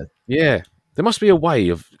them, is there? Yeah. There must be a way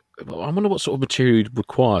of. I wonder what sort of material you'd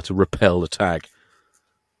require to repel the tag.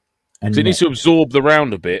 And It needs to absorb the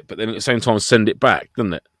round a bit, but then at the same time send it back,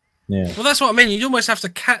 doesn't it? yeah. Well, that's what I mean. You'd almost have to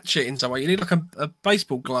catch it in some way. You need like a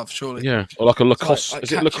baseball glove, surely. Yeah. Or like a lacrosse. like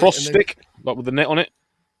is it catch lacrosse it and then- stick? Like with the net on it?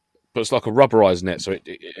 But it's like a rubberized net, so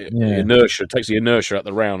the inertia takes the inertia out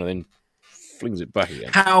the round and then flings it back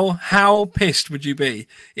again. How pissed would you be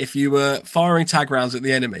if you were firing tag rounds at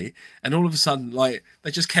the enemy and all of a sudden, like,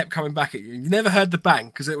 they just kept coming back at you? You never heard the bang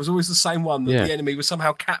because it was always the same one that the enemy was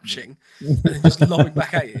somehow catching and then just lobbing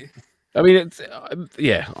back at you. I mean, it's, I'm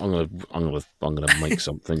gonna make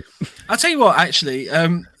something. I'll tell you what, actually,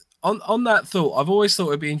 on that thought, I've always thought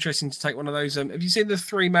it'd be interesting to take one of those. Have you seen the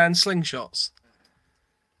 3-man slingshots?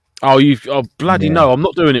 Oh, bloody no! I'm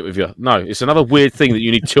not doing it with you. No, it's another weird thing that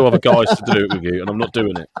you need 2 other guys to do it with you, and I'm not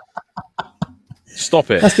doing it.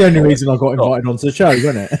 Stop it. That's the only reason I got invited onto the show,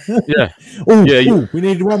 wasn't it? Yeah. We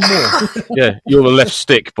need one more. Yeah, you're the left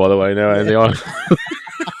stick, by the way. Now, Andy.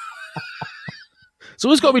 So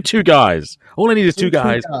there's got to be 2 guys. All I need is 2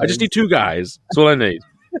 guys. I just need 2 guys. That's all I need.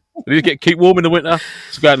 I need to keep warm in the winter.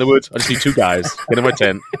 So go out in the woods. I just need 2 guys. Get in my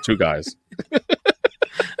tent. 2 guys.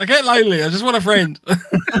 I get lonely. I just want a friend.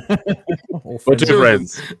 Or 2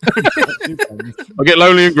 friends. I get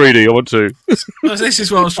lonely and greedy. I want 2. This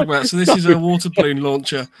is what I was talking about. So this is a water balloon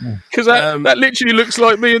launcher. Because that literally looks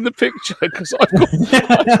like me in the picture. Because I've got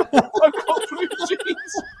blue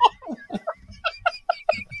jeans.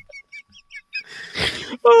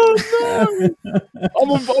 Oh no!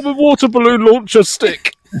 I'm a water balloon launcher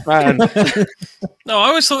stick, man. No, I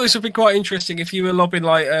always thought this would be quite interesting if you were lobbing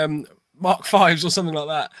like Mark 5s or something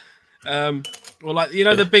like that. Or like, you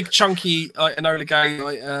know, the big chunky like Enola Gay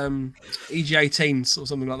like EG-18s or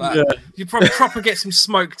something like that. Yeah. You'd probably proper get some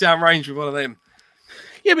smoke down range with one of them.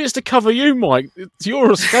 Yeah, but it's to cover you, Mike. It's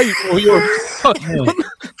your escape, or your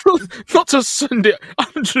not to send it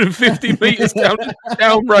 150 meters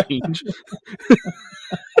down range.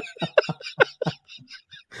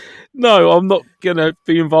 No, I'm not gonna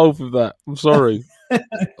be involved with that. I'm sorry.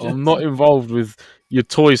 I'm not involved with your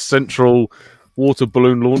Toy Central water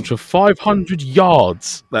balloon launcher. 500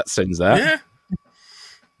 yards that sends that. Yeah.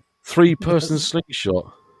 3-person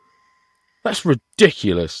slingshot. That's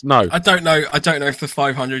ridiculous. No, I don't know if the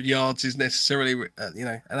 500 yards is necessarily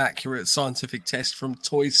an accurate scientific test from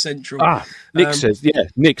Toys Central.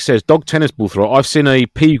 Nick says dog tennis ball throw. I've seen a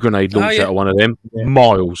pea grenade launch out of one of them. Yeah.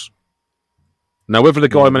 Miles. Now, whether the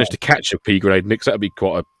guy managed to catch a pea grenade, Nick, that'd be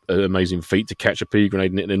quite an amazing feat to catch a pea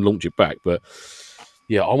grenade and then launch it back. But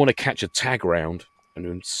yeah, I want to catch a tag round and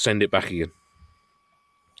then send it back again.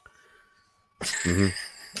 Mm-hmm.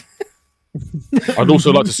 I'd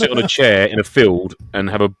also like to sit on a chair in a field and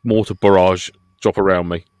have a mortar barrage drop around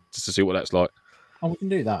me just to see what that's like. Oh, we can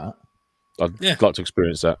do that. I'd like to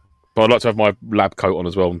experience that. But I'd like to have my lab coat on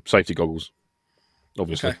as well and safety goggles,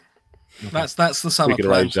 obviously. Okay. That's the summer We can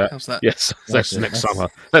plan. arrange that. How's that? Yes, that's it, next that's- summer.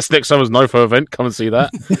 That's next summer's NoFo event. Come and see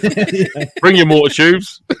that. Bring your mortar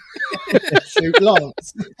tubes. Shoot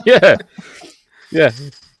Lance. Yeah. Yeah.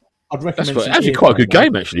 I'd That's recommend. some actually quite a good earphones.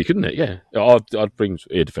 game, actually, couldn't it? Yeah. I'd bring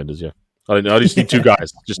ear defenders, yeah. I don't know. I just need 2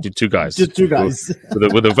 guys. Just need 2 guys. Just 2 guys.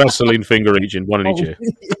 With a Vaseline finger each in one in each ear.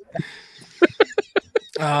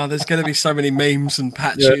 Oh, there's going to be so many memes and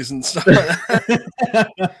patches and stuff like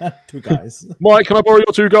that. 2 guys. Mike, can I borrow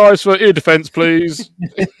your 2 guys for ear defense, please?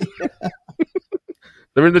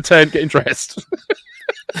 They're in the tent getting dressed.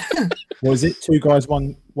 Was it 2 guys,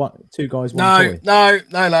 one 2 guys, one No.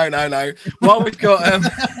 toy? While we've got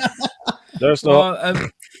No, it's not.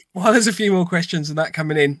 while there's a few more questions and that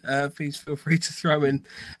coming in, please feel free to throw in.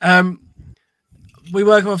 We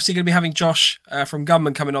were obviously going to be having Josh from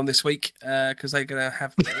Gunman coming on this week because they're going to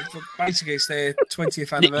have basically it's their 20th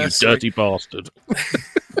Nick, you anniversary. dirty bastard.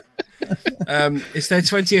 It's their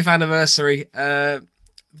 20th anniversary.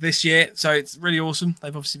 this year, so it's really awesome.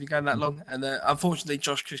 They've obviously been going that long, and unfortunately,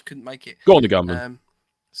 Josh just couldn't make it. Go on, the gunman.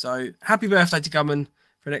 So happy birthday to Gunman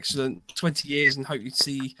for an excellent 20 years, and hope to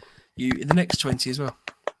see you in the next 20 as well.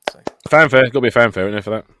 So. Fanfare, got to be a fanfare in there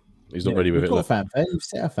for that. He's not ready with we've it. Got a fanfare. You've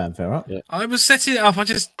set a fanfare up. Yeah. I was setting it up. There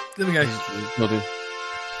we go.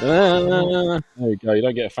 There you go. You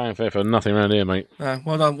don't get a fanfare for nothing around here, mate.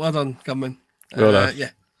 Well done, Gunman. Well done.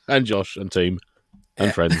 Yeah. And Josh and team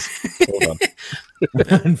and friends. Well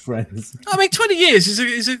done. And friends. I mean, 20 years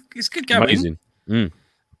is good going. Amazing. I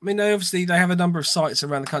mean, obviously they have a number of sites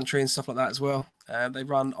around the country and stuff like that as well. They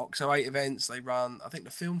run Oxo 8 events. They run, I think,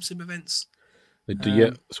 the Film Sim events. They do,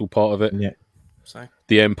 yeah. It's all part of it. Yeah. So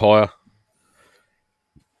the Empire.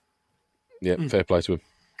 Yeah, fair play to him.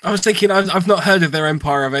 I was thinking, I've not heard of their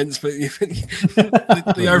Empire events, but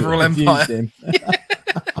the overall Empire.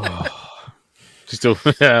 She's still,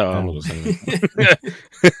 yeah, I'm not going to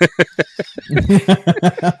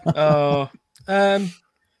say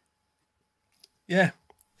yeah.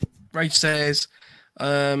 Rage says,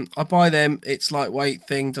 I buy them. It's lightweight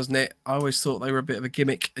thing, doesn't it? I always thought they were a bit of a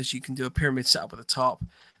gimmick, as you can do a pyramid setup with a tarp.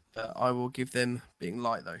 But I will give them being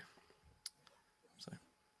light though. So.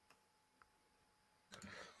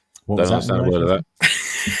 What Don't understand a word of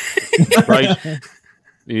that. Right.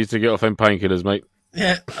 You need to get off them painkillers, mate.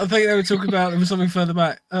 Yeah, I think they were talking about there was something further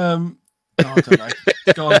back. I don't know.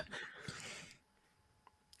 It's gone.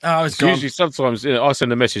 Oh, it's gone. Usually, sometimes I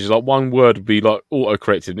send a message like one word would be like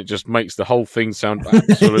auto-corrected, and it just makes the whole thing sound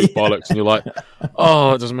absolute bollocks. And you're like,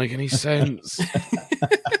 "Oh, it doesn't make any sense.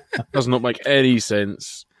 Does not make any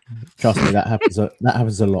sense." Trust me, that happens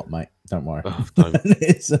a lot, mate. Don't worry. Oh, don't.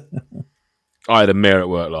 I had a mare at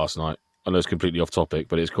work last night. I know it's completely off topic,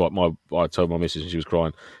 but it's quite I told my missus and she was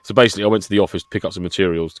crying. So basically, I went to the office to pick up some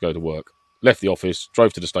materials to go to work. Left the office,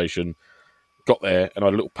 drove to the station, got there, and I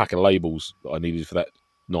had a little pack of labels that I needed for that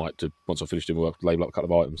night to, once I finished doing work, label up a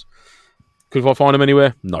couple of items. Could I find them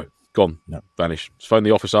anywhere? No. Gone. No. Vanished. Just phoned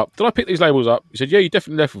the office up. Did I pick these labels up? He said, yeah, you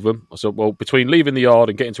definitely left with them. I said, well, between leaving the yard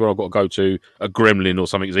and getting to where I've got to go to, a gremlin or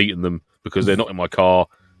something's eaten them because they're not in my car.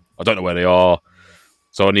 I don't know where they are.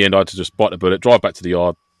 So in the end, I had to just bite the bullet, drive back to the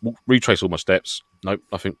yard, retrace all my steps. Nope,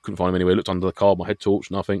 nothing. Couldn't find them anywhere. Looked under the car, my head torch,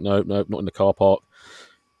 nothing. No, not in the car park.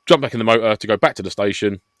 Jumped back in the motor to go back to the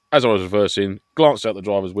station. As I was reversing, glanced out the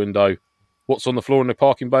driver's window. What's on the floor in the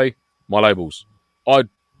parking bay? My labels. I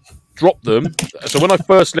dropped them. So when I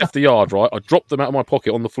first left the yard, right, I dropped them out of my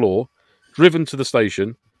pocket on the floor, driven to the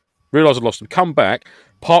station, realised I'd lost them, come back,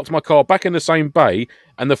 parked my car back in the same bay,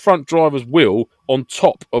 and the front driver's wheel on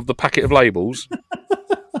top of the packet of labels.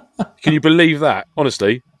 Can you believe that?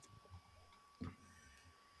 Honestly.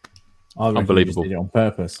 Unbelievable. Did it on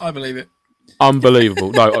purpose. I believe it.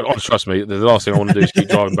 Unbelievable. No, trust me. The last thing I want to do is keep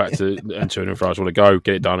driving back to and to and fro. I just want to go,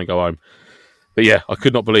 get it done, and go home. But yeah, I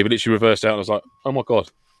could not believe it. Literally reversed out, and I was like, "Oh my god,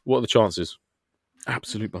 what are the chances?"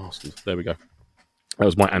 Absolute bastard. There we go. That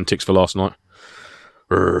was my antics for last night.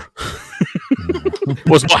 Was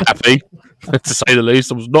not happy, to say the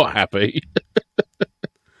least. I was not happy.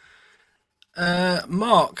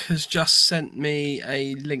 Mark has just sent me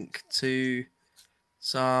a link to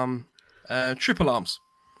some triple arms,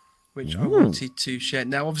 which I wanted to share.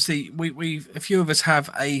 Now, obviously, we a few of us have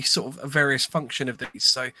a sort of a various function of these.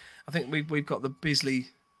 So I think we've got the Bisley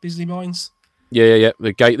mines. Yeah.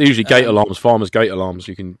 They're usually gate alarms, farmers' gate alarms.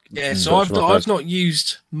 You can. Yeah, so I've not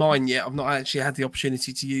used mine yet. I've not actually had the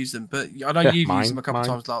opportunity to use them, but I know you've used them a couple of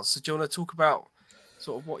times, Lance. So do you want to talk about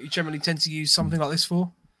sort of what you generally tend to use something like this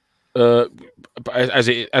for? As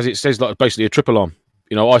it says, like basically a triple arm.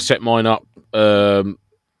 You know, I set mine up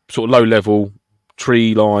sort of low level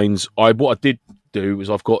tree lines. What I did do is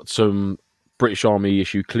I've got some British Army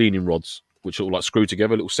issue cleaning rods, which are all like screw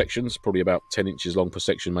together, little sections, probably about 10 inches long per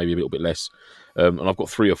section, maybe a little bit less. And I've got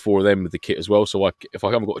 3 or 4 of them with the kit as well. So if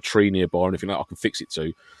I haven't got a tree nearby or anything like that I can fix it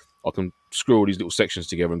to, I can screw all these little sections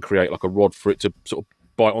together and create like a rod for it to sort of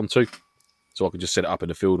bite onto. So I can just set it up in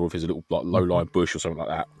the field, or if there's a little like low-lying bush or something like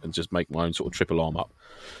that, and just make my own sort of triple arm up.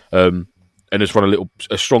 And just run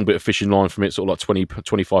a strong bit of fishing line from it, sort of like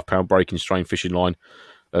 25-pound breaking strain fishing line.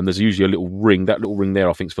 There's usually a little ring. That little ring there,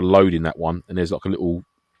 I think, is for loading that one. And there's like a little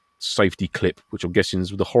safety clip, which I'm guessing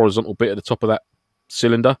is with the horizontal bit at the top of that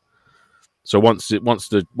cylinder. So once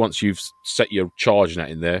you've set your charge net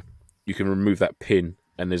in there, you can remove that pin,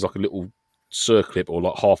 and there's like a little circlip or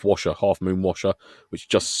like half moon washer, which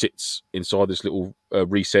just sits inside this little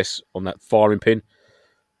recess on that firing pin,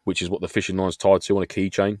 which is what the fishing line's tied to on a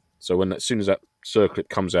keychain. So as soon as that circlip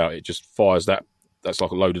comes out, it just fires that. That's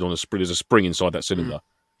like loaded on a spring. There's a spring inside that cylinder.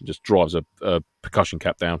 It just drives a percussion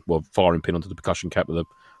cap down, firing pin onto the percussion cap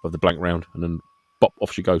of the blank round, and then bop,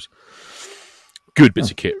 off she goes. Good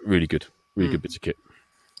bits of kit, really good bits of kit.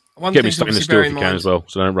 One Get me thing to stainless obviously steel bear if in you can mind- as well,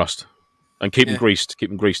 so they don't rust. And keep them Yeah. greased. Keep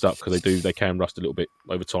them greased up because they can rust a little bit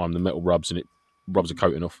over time. The metal rubs and it rubs a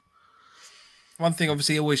coating off. One thing,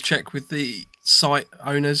 obviously, always check with the site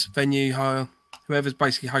owners, venue, whoever's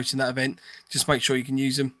basically hosting that event. Just make sure you can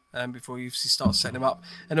use them before you obviously start setting them up,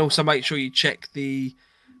 and also make sure you check the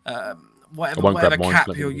whatever grab mine, cap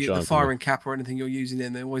let you're people show the them. firing cap or anything you're using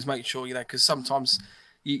in there. Always make sure because sometimes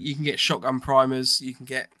you can get shotgun primers, you can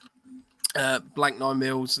get blank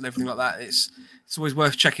 9mm and everything like that. It's always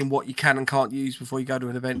worth checking what you can and can't use before you go to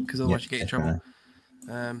an event because otherwise you get in trouble.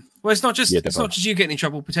 Well, it's not just you getting in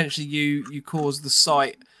trouble. Potentially, you cause the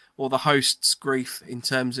site or the host's grief in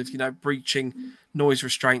terms of breaching noise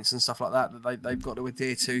restraints and stuff like that they've got to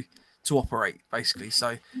adhere to operate basically.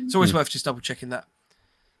 So it's always worth just double checking that.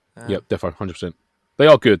 Yep, definitely, 100%. They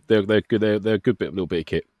are good. They're good. They're a good little bit of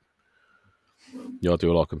kit. Yeah, I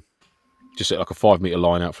do like them. Just set like a 5 meter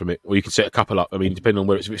line out from it, or you can set a couple up. I mean, depending on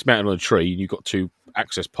where if it's mounted on a tree and you've got 2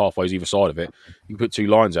 access pathways either side of it, you can put 2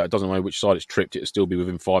 lines out. It doesn't matter which side it's tripped; it'll still be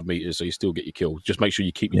within 5 meters, so you still get your kill. Just make sure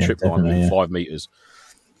you keep your trip line within 5 meters.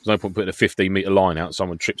 There's no point putting a 15 meter line out.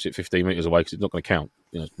 Someone trips it 15 meters away because it's not going to count.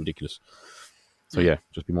 It's ridiculous. So yeah,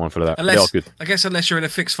 just be mindful of that. They are good. I guess unless you're in a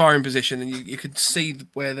fixed firing position and you can see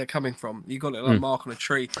where they're coming from, you've got it like a mark on a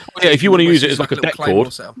tree. Yeah, if you want to use it as like a deck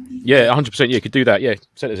cord, setup. yeah, 100%. Yeah, you could do that. Yeah,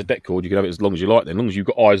 set it as a deck cord. You can have it as long as you like. Then, as long as you've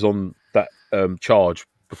got eyes on that charge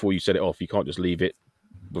before you set it off, you can't just leave it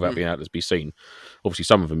without being able to be seen. Obviously,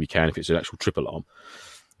 some of them you can if it's an actual trip alarm.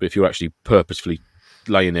 But if you're actually purposefully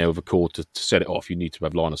laying there with a cord to set it off, you need to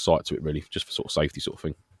have line of sight to it, really, just for sort of safety sort of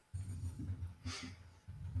thing.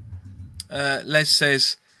 Les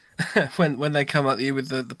says, when they come at you with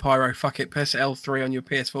the pyro, fuck it, press L3 on your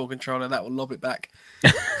PS4 controller, that will lob it back.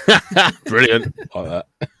 Brilliant. Like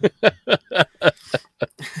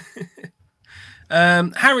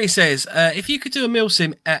that. Harry says, if you could do a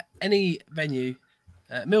milsim at any venue,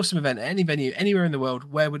 milsim event at any venue, anywhere in the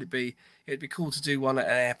world, where would it be? It'd be cool to do one at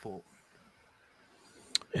an airport.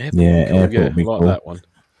 Airport would be like cool. that one.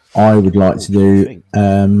 I would like to do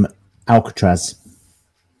Alcatraz.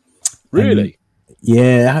 Really?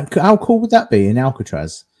 Yeah, how cool would that be in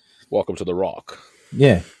Alcatraz? Welcome to the Rock.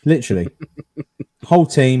 Yeah, literally. Whole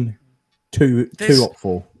team, two op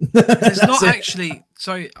 4. There's not actually.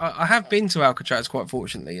 So I have been to Alcatraz quite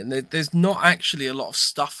fortunately, and there's not actually a lot of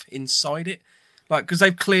stuff inside it, like because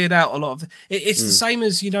they've cleared out a lot of. It's the same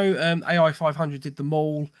as AI 500 did the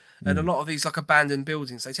mall, and a lot of these like abandoned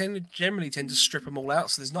buildings. They generally tend to strip them all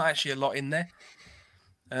out, so there's not actually a lot in there.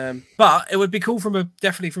 But it would be cool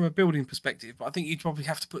definitely from a building perspective. But I think you'd probably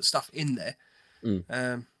have to put stuff in there.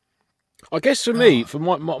 I guess for me, for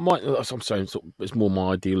my I'm saying it's more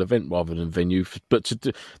my ideal event rather than venue. But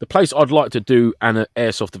the place I'd like to do an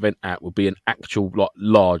airsoft event at would be an actual like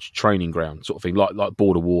large training ground sort of thing, like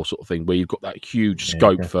border war sort of thing, where you've got that huge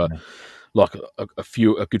scope for like a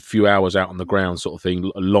good few hours out on the ground sort of thing,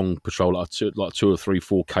 a long patrol, like 2 or 3,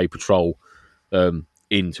 4K patrol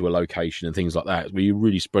into a location and things like that, where you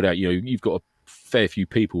really spread out. You've got a fair few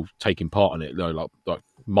people taking part in it, like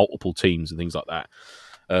multiple teams and things like that.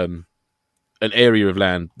 An area of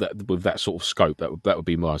land that with that sort of scope, that would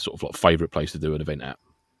be my sort of like favourite place to do an event at.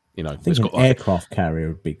 I think an aircraft carrier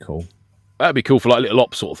would be cool. That'd be cool for like a little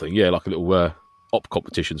op sort of thing. Yeah, like a little op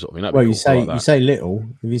competition sort of thing. Well, you say little.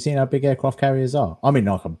 Have you seen how big aircraft carriers are? I mean,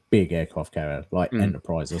 like a big aircraft carrier, like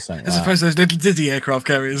Enterprise or something. As opposed to those little Diddy aircraft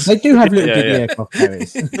carriers. They do have little Diddy aircraft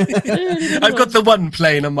carriers. I've got the one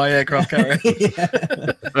plane on my aircraft carrier.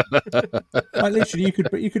 Like literally,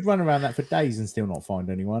 you could run around that for days and still not find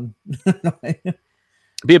anyone.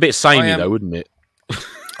 Be a bit samey though, wouldn't it?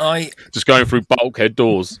 Just going through bulkhead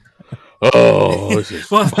doors. Oh,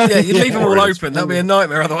 you'd leave them all open. That'd be a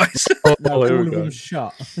nightmare otherwise. All of them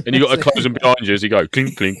shut. And you got to close them behind you as you go.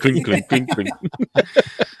 Clink, clink, clink, clink, clink, clink.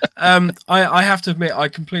 I have to admit, I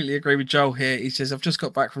completely agree with Joel here. He says, I've just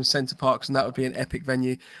got back from Centre Parks and that would be an epic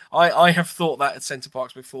venue. I have thought that at Centre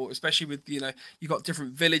Parks before, especially with, you've got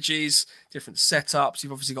different villages, different setups.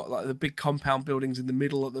 You've obviously got like the big compound buildings in the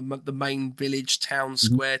middle of the main village, town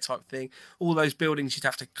square type thing. All those buildings you'd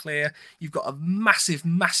have to clear. You've got a massive,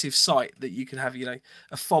 massive site that you can have,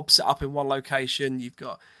 a fob set up in one location. You've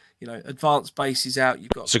got, advanced bases out.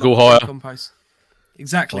 You've got Sickle hire. Compost.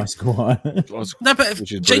 Exactly. No, but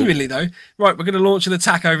genuinely though, right, we're going to launch an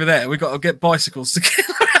attack over there. We've got to get bicycles to get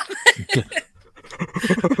around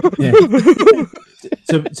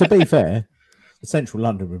there. To be fair, Central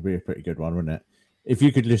London would be a pretty good one, wouldn't it? If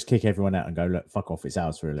you could just kick everyone out and go, look, fuck off, it's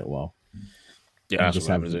ours for a little while. Yeah, that's just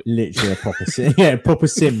what have is it? literally a proper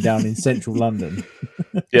sim down in Central London.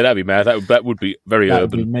 Yeah, that'd be mad. That would be very That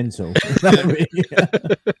would be urban. mental. That would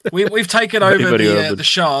be- We've taken over Very the urban.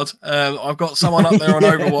 Shard. I've got someone up there on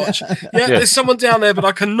Overwatch. Yeah, there's someone down there, but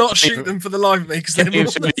I cannot shoot them for the life of me because they're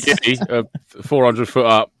It's 400 foot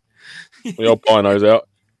up. The old binos out.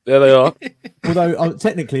 There they are. Although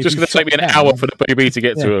technically, Just if going you to take me shot an down- hour for the baby to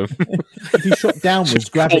get to him. If you shot downwards,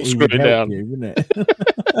 Just gravity would corkscrewing help down. you, wouldn't it?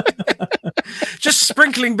 just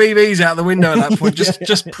sprinkling BBs out the window at that point,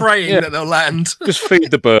 just praying that they'll land. Just feed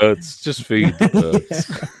the birds. Just feed the birds.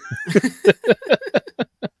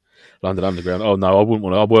 London Underground. Oh no, I wouldn't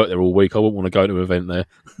want to. I work there all week. I wouldn't want to go to an event there.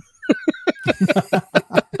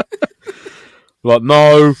 Like,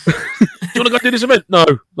 no. Do you want to go do this event? No,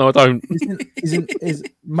 I don't. Is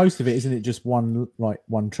most of it? Isn't it just one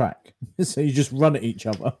track? So you just run at each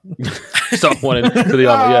other. Start one end to the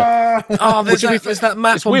other. Yeah. Oh, there's that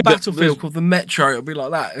map it's on weird that Battlefield there's- called the Metro. It'll be like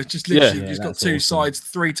that. It's just literally Yeah. you've just got that's two awesome. sides,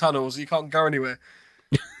 3 tunnels. You can't go anywhere.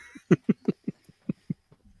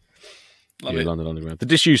 Love Yeah, it. London Underground. The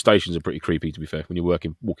disused stations are pretty creepy, to be fair. When you're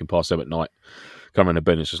walking past them at night, come around a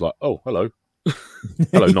bend, it's just like, oh, hello,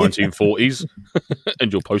 hello, 1940s,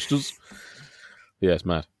 and your posters. Yeah, it's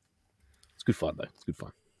mad. It's good fun though. It's good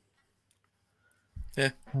fun.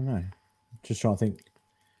 I don't know. Just trying to think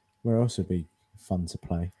where else would be fun to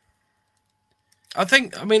play. I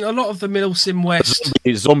mean, a lot of the Middle Sim West.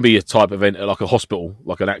 Zombie type event at like a hospital,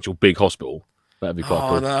 like an actual big hospital. That'd be quite Oh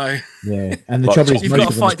cool. no! Yeah, and the Like, trouble is, you've most got to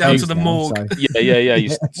of them fight are down to closed the now, morgue. so- Yeah. You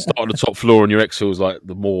start on the top floor and your exhal's like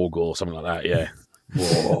the morgue or something like that. Yeah.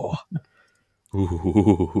 Whoa.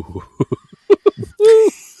 Ooh.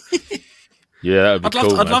 Yeah, that'd be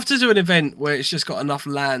cool. I'd man. love to do an event where it's just got enough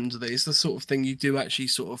land that it's the sort of thing you do actually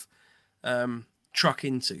sort of truck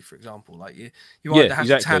into. For example, like you Yeah, either have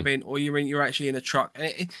exactly. to tab in or you're actually in a truck.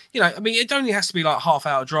 And I mean, it only has to be like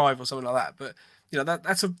half-hour drive or something like that. But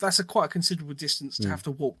that's a quite a considerable distance to have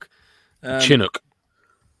to walk. Chinook.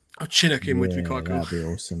 Oh, Chinook would be Yeah, quite cool. That'd be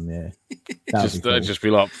awesome. Yeah, that'd Just, be cool. just be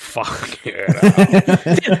like, fuck yeah.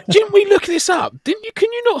 Didn't we look this up? Didn't you?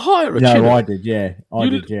 Can you not hire a No, Chinook? I did. Yeah, I You-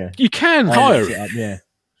 did. Yeah, You can I hire looked it. it up, yeah,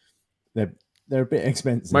 they're a bit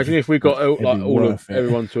expensive. Imagine if we got It'd be all of worth it.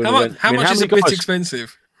 everyone to an How event. much? How I mean, much is a many bit guys-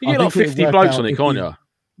 expensive? You I get like think it'd 50 work blokes out on it, if can't you- you?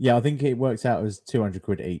 Yeah, I think it works out as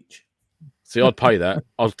 £200 each. See, I'd pay that.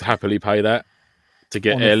 I'd happily pay that to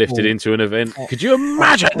get On a airlifted full- into an event. Could you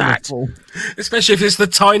imagine that? Especially if it's the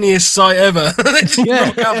tiniest site ever. They just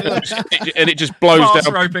rock up And it just blows fast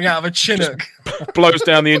down, roping out of a Chinook. blows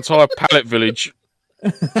down the entire pallet village.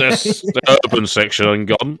 The urban section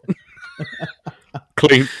gone.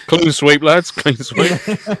 Clean sweep, lads. Clean sweep.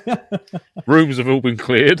 Rooms have all been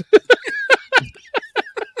cleared.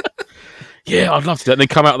 Yeah, I'd love to do that. And then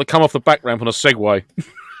come off the back ramp on a Segway.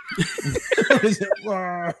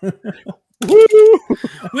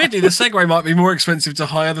 Weirdly, the Segway might be more expensive to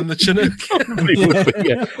hire than the Chinook. Probably would be,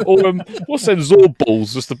 yeah. Or what's them Zorb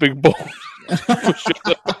balls? Just the big ball. Push it at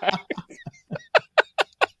the back.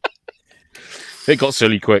 It got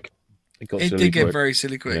silly quick. It got It silly did get quick. very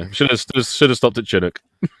silly quick. Yeah. Should have stopped at Chinook.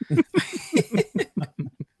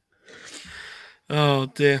 Oh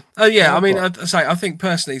dear. Oh yeah. I mean, I think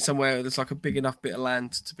personally, somewhere there's like a big enough bit of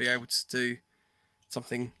land to be able to do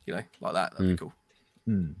something, like that. That'd be cool.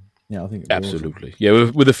 Yeah, I think it'd be awesome. Absolutely. Yeah,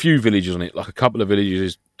 with a few villages on it, like a couple of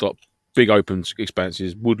villages, got big open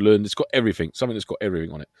expanses, woodland. It's got everything. Something that's got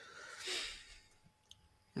everything on it.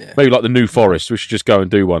 Yeah. Maybe like the New Forest. We should just go and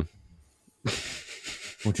do one.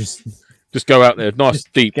 Or just Just go out there, nice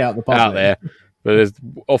deep get out the out public. there, but there's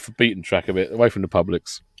off the beaten track a bit, away from the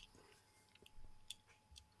publics.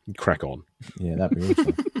 Crack on. Yeah, that'd be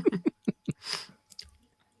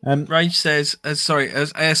awesome. Rage says, as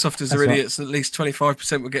airsofters That's are right. idiots, at least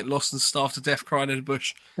 25% will get lost and starve to death crying in a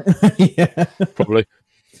bush. Yeah, Probably.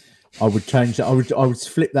 I would change that. I would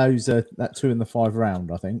flip those that 2 and the 5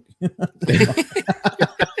 round. I think.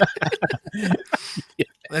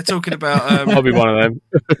 They're talking about I'll be one of them.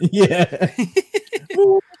 Yeah,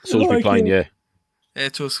 Salisbury like Plain, it. yeah. air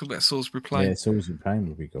tours about Salisbury Plain. yeah. Salisbury Plain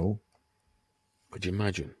would be cool. Could you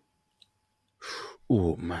imagine?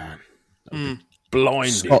 Oh man, that would be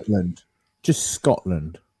blinding. Scotland, just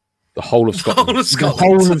Scotland. The whole of Whole Scotland. of The Scotland.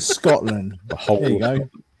 whole of Scotland. The whole There you of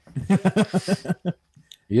go. Scotland.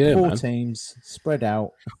 Yeah, 4 man. teams spread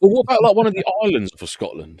out. Well, what about like one of the islands for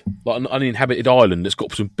Scotland, like an uninhabited island that's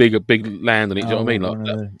got some big land on it? Do you know what I mean? Like one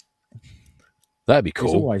of the- that'd be It's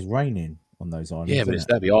cool. always raining on those islands. Yeah, but isn't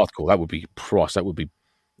that'd be hardcore. That would be price. That would be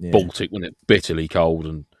it? Baltic, wouldn't it? Bitterly cold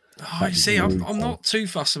and Oh, you That'd be see, I'm brutal. not too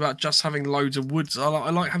fussed about just having loads of woods. I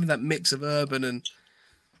like having that mix of urban and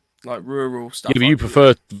like rural stuff. yeah, but you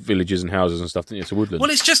prefer villages and houses and stuff, don't you, to woodland? Well,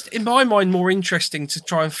 it's just in my mind more interesting to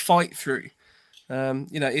try and fight through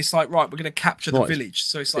It's like, right, we're going to capture the Right. village.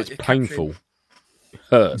 So it's like It's you're capturing- painful. It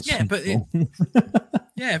hurts. Yeah, but but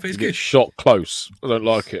it's You get good. shot close. I don't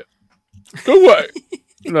like it. Go away.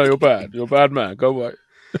 No, you're bad. You're a bad man. Go away.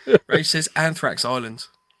 Ray says Anthrax Island.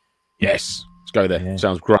 Yes. Let's go there. Yeah.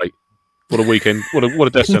 Sounds great. What a weekend. What a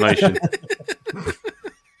destination.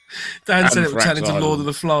 Dan said it would Anthrax turn into Island. Lord of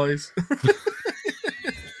the Flies.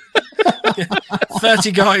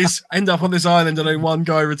 30 guys end up on this island and only one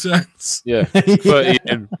guy returns. Yeah. 30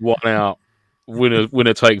 in, 1 out.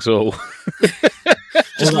 Winner takes all.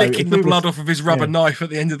 Just Although, licking if the it was- blood off of his rubber knife at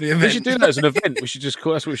the end of the We event. should do that as an event. We should just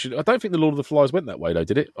call that's what we should. I don't think the Lord of the Flies went that way though,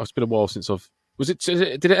 did it? It's been a while since I've.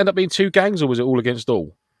 Did it end up being 2 gangs or was it all against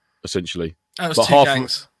all? Essentially, That was but 2 half-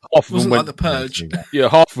 gangs. half It of them wasn't like went. the Purge. Yeah,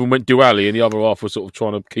 half of them went dually, and the other half were sort of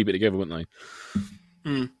trying to keep it together, weren't they?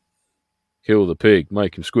 Hmm. Kill the pig,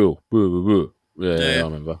 make him squeal. Boo, boo, boo. Yeah, Yeah. I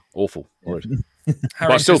remember. Awful. Horrid. Harry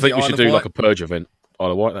But I still says the think we Isle should of do Wight. like a purge event.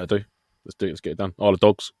 Isle of Wight, that'll do. Let's do it. Let's get it done. Isle of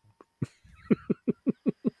Dogs.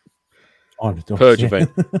 Purge event.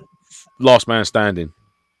 Last man standing.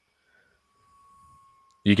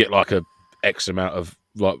 You get like a X amount of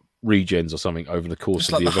like regens or something over the course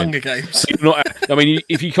Just of like the the event. Hunger Games. You're not, I mean,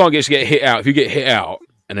 if you can't get hit out, if you get hit out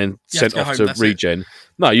and then You have sent to go off home, to that's it. regen,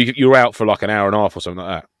 no, you're out for like an hour and a half or something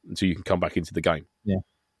like that until you can come back into the game.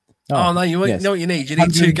 Oh no, you yes. know what you need? You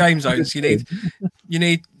need 2 game zones. You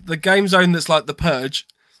need the game zone that's like the Purge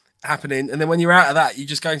happening, and then when you're out of that, you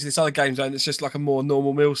just go into this other game zone that's just like a more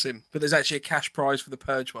normal mill sim. But there's actually a cash prize for the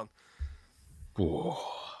Purge one. Ooh.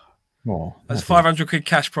 Oh, There's a 500 quid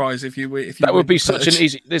cash prize if you That would win be the such an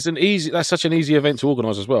Purge. easy. That's such an easy event to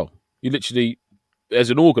organise as well. You literally, as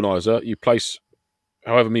an organiser, you place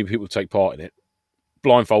however many people take part in it,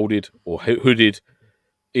 blindfolded or hooded,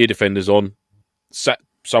 ear defenders on, sat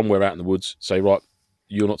somewhere out in the woods. Say, right,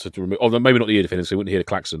 you're not to remove. Although maybe not the ear defenders, so you wouldn't hear the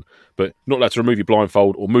klaxon, but not allowed to remove your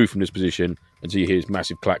blindfold or move from this position until you hear this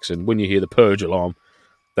massive klaxon. When you hear the purge alarm,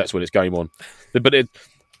 that's when it's game on. But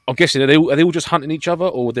I'm guessing are they all just hunting each other,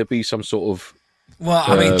 or would there be some sort of Well,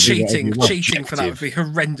 I mean, be cheating objective. for that would be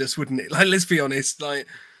horrendous, wouldn't it? Like, let's be honest. Like,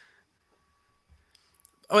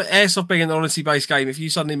 Airsoft being an honesty-based game, if you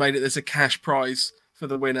suddenly made it, there's a cash prize for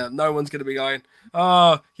the winner. No one's going to be going,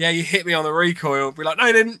 "Oh, yeah, you hit me on the recoil." Be like, "No,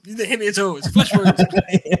 you didn't hit me at all. It's a flesh wound."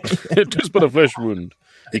 just but a flesh wound?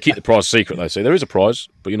 You keep the prize secret, they say. There is a prize,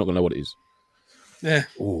 but you're not going to know what it is. Yeah.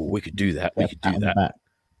 Oh, we could do that. We could do that. Back.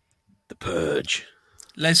 The purge.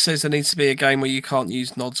 Les says there needs to be a game where you can't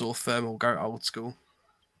use nods or thermal. Go old school.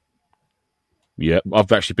 Yeah,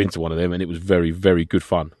 I've actually been to one of them, and it was very, very good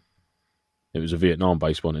fun. It was a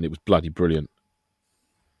Vietnam-based one, and it was bloody brilliant.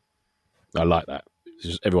 I like that.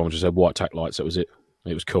 Everyone just had white tack lights. That was it.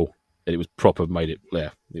 It was cool. And it was proper. Made it. Yeah,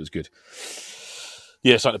 it was good.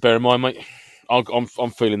 Yeah, something to bear in mind, mate. I'm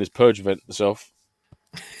feeling this purge event myself.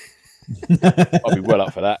 I'll be well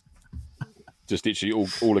up for that. Just literally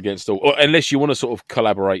all against all. Or unless you want to sort of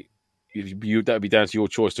collaborate, that would be down to your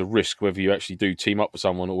choice to risk whether you actually do team up with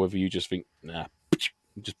someone or whether you just think, nah,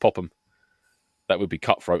 just pop them. That would be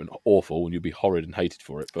cutthroat and awful, and you'd be horrid and hated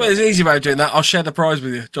for it. But Well, there's an easy way of doing that. I'll share the prize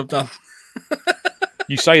with you. Job done.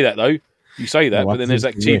 you say that though. You say that, Well, but then there's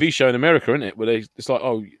that that's TV show in America, isn't it? Where it's like,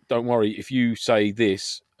 oh, don't worry, if you say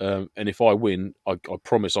this, and if I win, I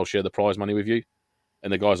promise I'll share the prize money with you.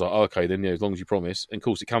 And the guy's like, oh, okay, then yeah, as long as you promise. And of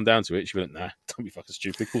course, it come down to it. She went, nah, don't be fucking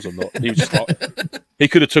stupid. Of course I'm not. And he was just like, he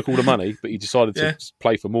could have took all the money, but he decided to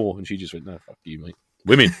play for more. And she just went, no, fuck you, mate.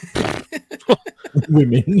 Women,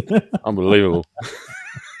 Women. unbelievable.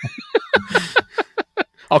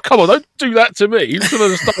 Oh, come on, don't do that to me. Some of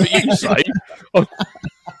the stuff that you say.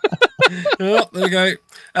 Oh, there we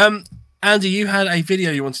go. Andy, you had a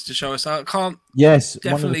video you wanted to show us. I can't Yes.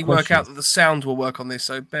 definitely work out that the sound will work on this,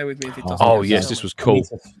 so bear with me if it doesn't. Oh, go yes, sound. this was cool.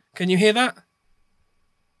 Can you hear that?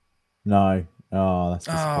 No. Oh, that's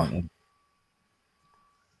disappointing.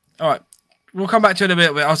 All right. We'll come back to it in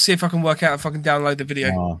a bit. I'll see if I can work out if I can download the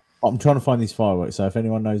video. I'm trying to find these fireworks. So if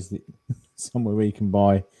anyone knows somewhere where you can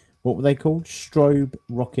buy, what were they called? Strobe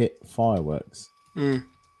rocket fireworks. Mm.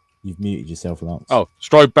 You've muted yourself, Lance. Oh,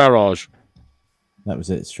 strobe barrage. That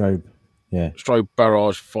was it. Strobe. Yeah. Strobe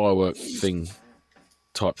barrage firework thing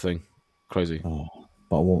type thing. Crazy. Oh,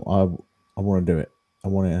 but I want to do it. I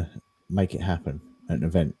want to make it happen at an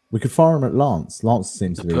event. We could fire them at Lance. Lance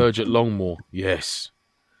seems The to be. Purge at Longmore. Yes.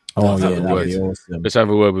 Oh, that yeah, would that'd work. be awesome. Let's have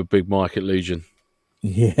a word with Big Mike at Legion.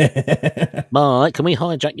 Yeah. Mike, can we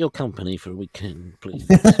hijack your company for a weekend, please?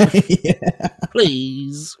 Yeah.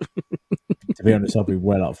 Please. To be honest, I'll be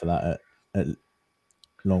well up for that at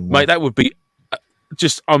Longmore. Mate, that would be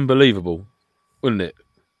just unbelievable, wouldn't it?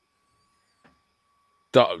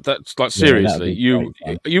 That's like Yeah, that'd seriously, be great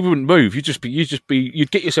fun. you wouldn't move.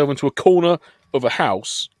 You'd get yourself into a corner of a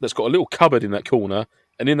house that's got a little cupboard in that corner,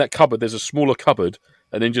 and in that cupboard there's a smaller cupboard,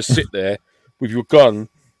 and then just sit there with your gun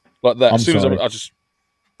like that. I'm As soon sorry. as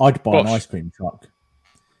I'd buy an Bosh. ice cream truck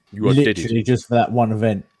you are literally dead. just for that one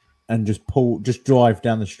event, and just drive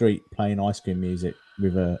down the street playing ice cream music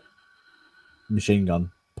with a machine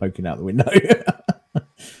gun poking out the window.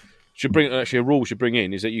 Should bring actually a rule should bring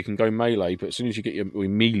in is that you can go melee, but as soon as you get your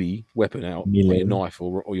melee weapon out, or Melee. your knife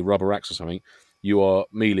or your rubber axe or something, you are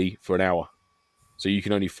melee for an hour. So you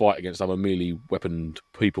can only fight against other melee weaponed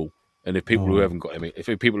people. And if people who haven't got any, if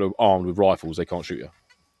people are armed with rifles, they can't shoot you.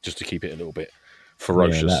 Just to keep it a little bit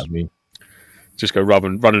ferocious. Yeah, that'd be. Just go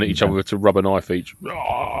running at each other with a rubber knife each.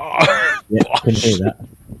 Yeah, can hear that.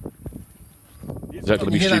 Is that going to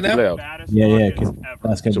be You hear that stupid now? loud? Yeah, because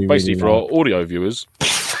that's going to So be basically, really for loud. our audio viewers,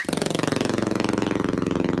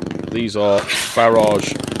 these are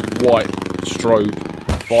barrage white strobe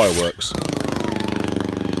fireworks,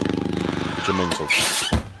 which are mental.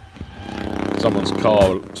 Someone's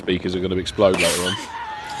car speakers are going to explode later on.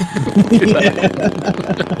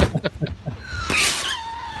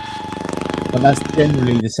 But that's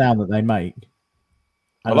generally the sound that they make.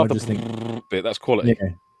 I And love just the think, bit. That's quality. yeah,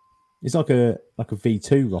 it's like a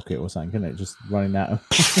V2 rocket or something, isn't it? Just running out.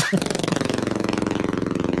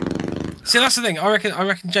 See, that's the thing. I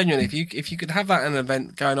reckon genuinely, if you could have that in an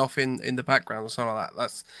event going off in the background or something like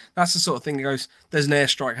that, that's the sort of thing that goes. There's an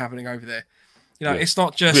airstrike happening over there. You know, Yeah. it's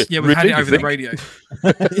not just Yeah, we've had it really, over the think? radio.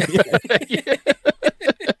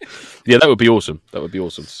 Yeah, that would be awesome. That would be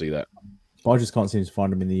awesome to see that. But I just can't seem to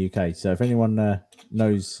find them in the UK. So if anyone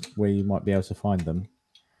knows where you might be able to find them,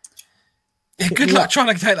 Yeah, good luck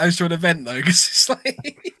trying to take those to an event though, because it's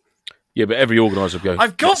like Yeah, but every organiser would go.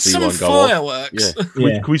 I've got "Let's see some one go off." fireworks. Yeah.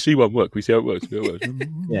 Yeah. Can we see one work? Can we see how it works? See how it works?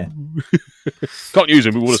 yeah, Can't use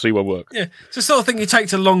them. We want to see one work. Yeah, it's the sort of thing you take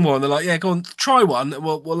to Longmoor and they're like, yeah, go on, try one. And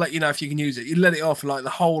we'll let you know if you can use it. You let it off and like the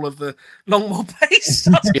whole of the Longmoor base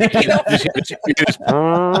starts picking up.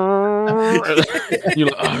 You're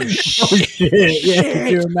like, oh oh, shit. shit, yeah,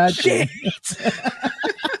 could you imagine?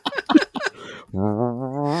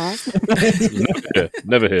 Yeah,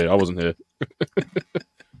 never here. I wasn't here.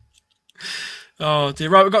 Oh dear.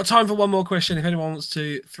 Right, we've got time for one more question. If anyone wants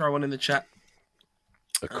to throw one in the chat.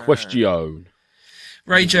 A question.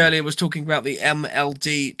 Rage earlier was talking about the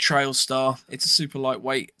MLD Trail Star. It's a super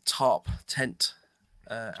lightweight tarp tent.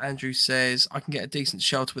 Andrew says, I can get a decent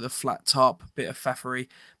shelter with a flat tarp, bit of faffery,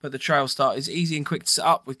 but the Trail Star is easy and quick to set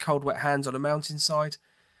up with cold, wet hands on a mountainside.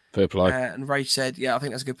 Fair play. And Rage said, yeah, I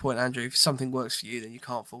think that's a good point, Andrew. If something works for you, then you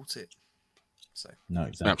can't fault it. So No,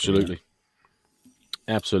 exactly. Absolutely.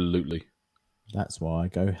 Absolutely. That's why I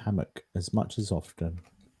go hammock as much as often.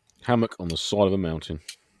 Hammock on the side of a mountain.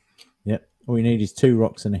 Yep. All you need is 2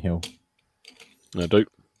 rocks and a hill. I do.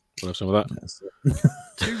 We'll have some of that. That's it.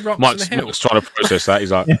 2 rocks Mike's, and a hill. Mike's trying to process that.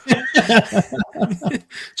 He's like, Not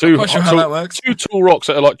two, quite sure how that works. two tall rocks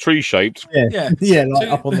that are like tree shaped, Yeah, Yeah. yeah, like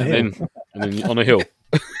 2. up on the hill. and then on a hill.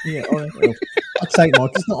 Yeah, on a hill. I'd say,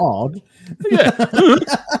 Mike, it's not hard. Yeah.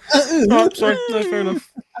 Oh, sorry. No, fair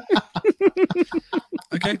enough.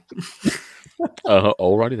 Okay.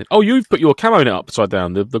 Alrighty then. Oh, you've put your camo net upside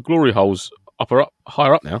down. The glory hole's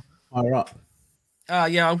higher up now. Higher up.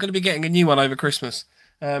 Yeah, I'm going to be getting a new one over Christmas.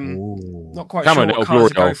 Ooh. Not quite Camo sure net what or colours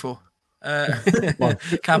to glory go for.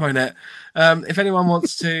 Camo net. If anyone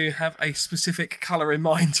wants to have a specific colour in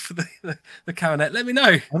mind for the camo net, let me know.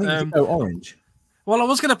 I think you should go orange. Well, I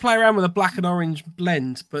was going to play around with a black and orange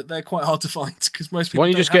blend, but they're quite hard to find because most people Why don't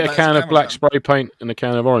you don't just have get a that as can of camo black colour. spray paint and a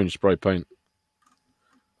can of orange spray paint?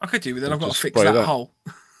 I could do, but then I've got to Just fix spray that that. hole.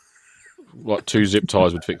 Like 2 zip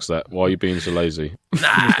ties would fix that. Why are you being so lazy?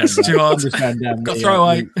 Nah, it's too hard. I'm just going down Got to the, throw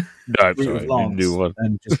away. No, it's route alright. of You Lance knew one.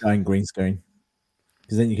 and just going green screen.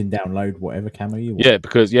 Because then you can download whatever camo you want. Yeah,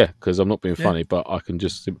 because I'm not being Yeah. funny, but I can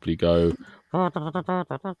just simply go.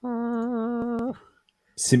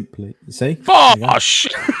 Simply. See? There you go. Bosh!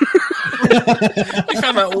 You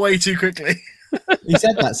found that way too quickly. He's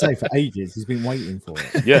had that say for ages. He's been waiting for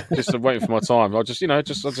it. Yeah, just waiting for my time. I'll just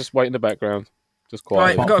wait in the background, just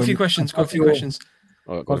Right, quietly. we've got a few questions. All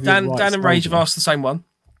right, go on. Dan Right, and Rage have Spider. asked the same one.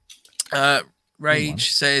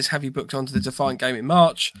 Rage says, have you booked onto the Defiant game in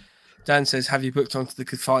March? Dan says, have you booked onto the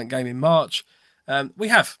Defiant game in March? We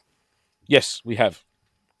have. Yes, we have.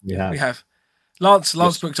 Yeah. We have. Lance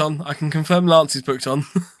Yes. booked on. I can confirm Lance is booked on.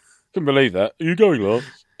 Couldn't believe that. Are you going, Lance?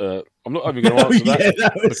 I'm not even going to answer that Yeah,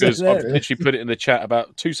 that was because I've hilarious. literally put it in the chat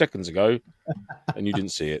about 2 seconds ago, and you didn't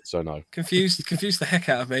see it, so no. confused the heck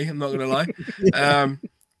out of me. I'm not going to lie.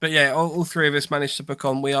 But yeah, all 3 of us managed to book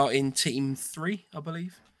on. We are in team 3, I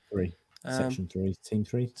believe. 3. Section 3, Team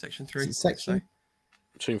 3. Section 3. Is it section?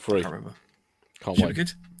 Team I 3. can't remember. Can't Should be wait.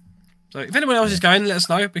 good. So if anyone else is going, let us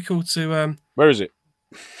know. It'd be cool to. Where is it?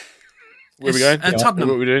 Where are we going? Tuddenham. What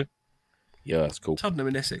are we doing? Yeah, that's cool. Tuddenham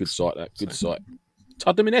in Essex. Good site, that. Good So- site.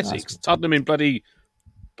 Tuddenham in Essex. Nice. Tuddenham in bloody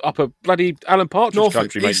upper bloody Alan Partridge Norfolk,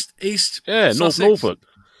 country, mate. East. Yeah, North Sussex. Norfolk.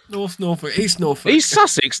 Norfolk, East Norfolk. East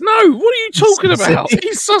Sussex? No, what are you talking Sussex. about?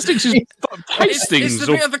 East Sussex is Hastings. It's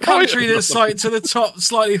the bit of the country that's like to the top,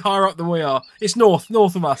 slightly higher up than we are. It's north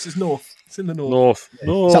of us. It's north. It's in the north. North. It's up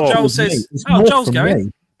North. Joel towards says- me. It's oh, north Joel's from going.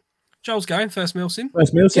 me. Joel's going first Milsim.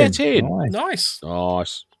 Where's Milton? Get in. Right. Nice.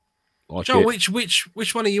 Nice. Like Joel, it.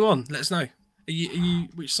 which one are you on? Let us know. Are you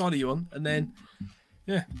which side are you on? And then,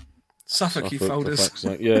 yeah, Suffolk, you for folders. fuck's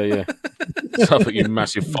sake. Yeah. Suffolk, you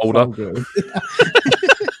massive folder.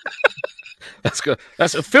 That's good.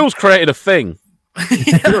 Phil's created a thing.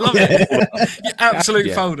 Yeah, I love it. You absolute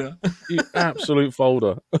Yeah. folder. You absolute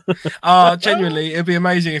folder. Genuinely, it'd be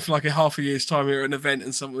amazing if, like, in half a year's time, we were at an event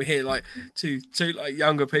and we hear like two like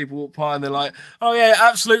younger people walk by and they're like, "Oh yeah,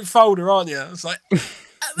 absolute folder, aren't you?" It's like,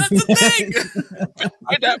 that's the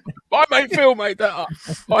thing. My mate Phil made that up.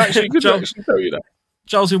 I actually could Joel- actually tell you that.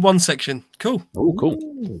 Joel's in one section. Cool. Oh, cool.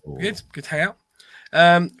 Good hangout.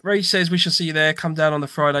 Ray says we shall see you there. Come down on the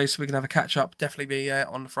Friday so we can have a catch up. Definitely be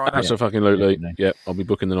on the Friday. Absolutely. Yeah. Yeah, I'll be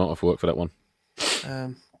booking the night off work for that one.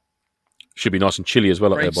 Um, Should be nice and chilly as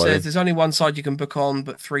well up Ray there by says then. there's only one side you can book on,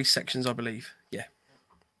 but 3 sections, I believe. Yeah.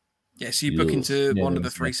 Yeah, so you book Yeah. into Yeah, one of the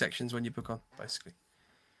that's 3 it. sections when you book on, basically.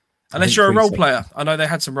 Unless think you're a 3 role sections. player. I know they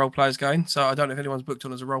had some role players going, so I don't know if anyone's booked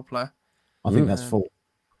on as a role player. I think that's full.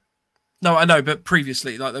 No, I know, but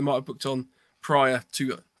previously, like they might have booked on prior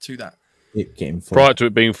to that. It getting full. Prior to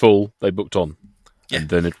it being full, they booked on. Yeah. And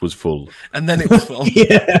then it was full. And then it was full.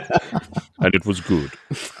 Yeah. And it was good.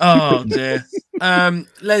 Oh dear.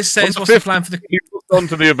 Les says, On the what's the 5th, plan for the He booked on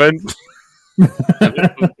to the event. And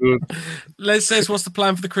it was good. Les says, what's the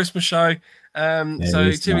plan for the Christmas show? So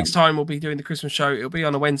is 2 weeks' time we'll be doing the Christmas show. It'll be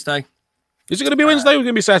on a Wednesday. Is it going to be Wednesday or going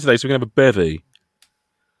to be Saturday? So we can have a bevy.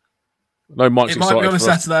 No, Mike's It might be on a excited.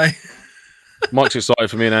 For us. Saturday. Mike's excited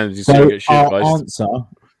for me and Andy to So get shit our faced. answer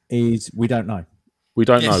is we don't know. We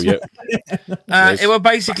don't know Yes. yet. It will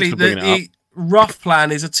basically Thanks for bringing the rough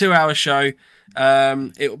plan is a 2-hour show.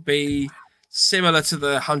 It will be similar to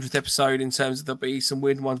the 100th episode in terms of there'll be some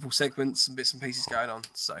weird and wonderful segments and bits and pieces going on.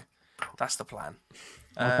 So that's the plan.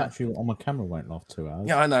 My battery on my camera won't last 2 hours.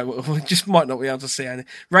 Yeah, I know. We just might not be able to see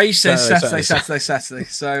anything. Ray says Saturday.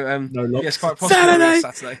 So No locks. yes, quite possibly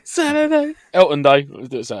Saturday. Saturday. Elton Day. Let's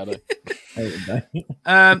do it Saturday.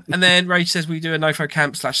 And then Ray says we do a NoFo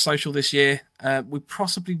camp /social this year. We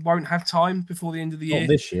possibly won't have time before the end of the year. Not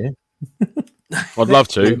this year. I'd love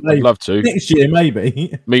to. I'd love to. Next year,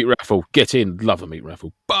 maybe. Meat raffle. Get in. Love a meat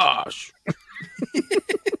raffle. Bosh.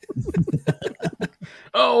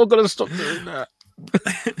 Oh, I've got to stop doing that.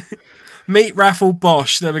 Meat raffle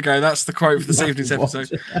Bosch. There we go. That's the quote for this evening's episode.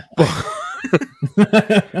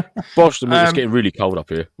 Bosh, the meat. It's getting really cold up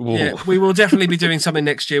here. Whoa. Yeah, we will definitely be doing something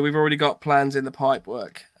next year. We've already got plans in the pipe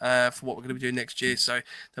work for what we're going to be doing next year. So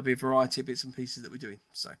there'll be a variety of bits and pieces that we're doing.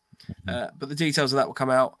 So, but the details of that will come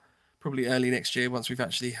out probably early next year once we've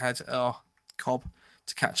actually had our cob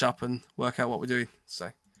to catch up and work out what we're doing.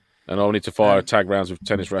 So, And I'll need to fire tag rounds with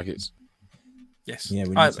tennis rackets. yes. Yeah,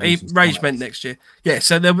 we need to do some Rage styles. meant next year. Yeah,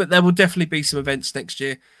 so there will definitely be some events next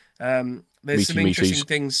year. There's some Meaty interesting meaties.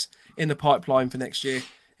 things in the pipeline for next year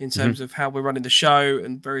in terms of how we're running the show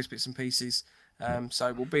and various bits and pieces.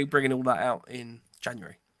 So we'll be bringing all that out in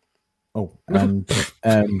January. Oh, and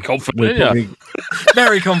Confident, we're yeah. probably,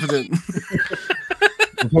 Very confident.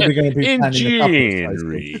 we're probably going to be In planning a couple of socials.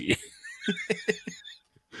 January.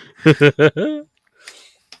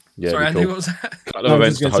 Yeah, Sorry, it'd be Andy, cool. what was that? Couple No, of I events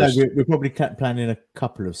was to just going to host. say we're probably planning a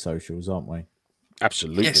couple of socials, aren't we?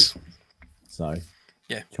 Absolutely. Yes. So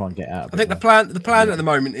Yeah. try and get out. I think the plan at the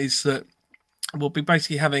moment is that we'll be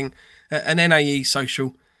basically having an NAE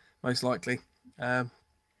social, most likely,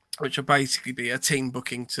 which will basically be a team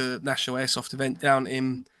booking to National Airsoft event down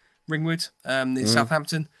in Ringwood, in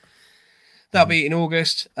Southampton. That'll be in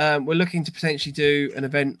August. We're looking to potentially do an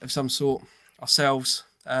event of some sort ourselves,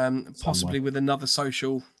 possibly with another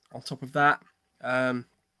social on top of that. And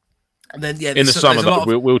then In the summer,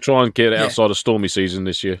 though, we'll try and get it outside of stormy season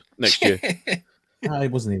this year, next year. No,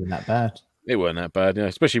 it wasn't even that bad. It weren't that bad, yeah.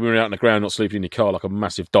 Especially when you're out in the ground, not sleeping in your car like a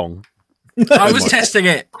massive dong. I was testing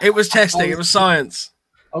it. It was testing. It was science.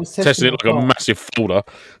 I was Testing it like a massive folder.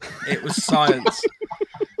 It was science.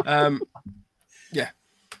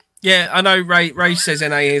 Yeah, I know. Ray says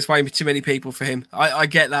NAE is way too many people for him. I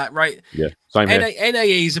get that, right? Yeah, same here.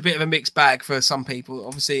 NAE is a bit of a mixed bag for some people.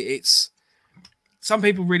 Obviously, it's some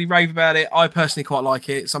people really rave about it. I personally quite like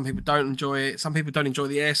it. Some people don't enjoy it. Some people don't enjoy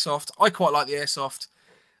the airsoft. I quite like the airsoft.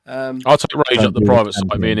 I'll take Rage up the private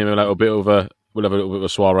side. Me and him will have a little bit of a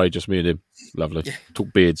soiree, just me and him. Lovely. Yeah.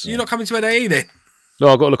 Talk beards. You're not coming to NAE then? No,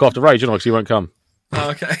 I've got to look after Rage, because he won't come.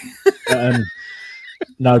 Oh, okay.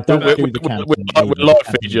 No, don't do the We'll camping. live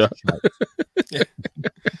feed you. Yeah.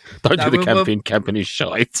 Don't No, do the camping. Camping is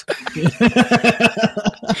shite.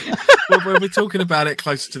 We're talking about it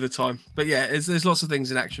closer to the time. But yeah, there's lots of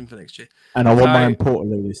things in action for next year. And I want my So- own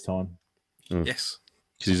Portaloo this time. Yes.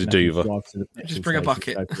 Because he's a diva. Just bring a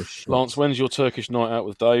bucket. Lance, when's your Turkish night out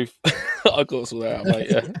with Dave? I got to sort that out,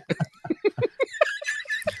 mate.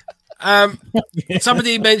 Yeah.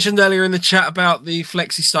 Somebody mentioned earlier in the chat about the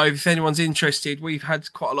Flexi Stove. If anyone's interested, we've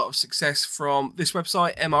had quite a lot of success from this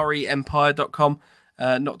website, mreempire.com.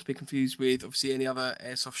 Not to be confused with, obviously, any other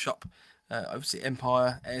airsoft shop. Obviously,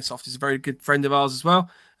 Empire Airsoft is a very good friend of ours as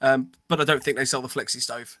well. But I don't think they sell the Flexi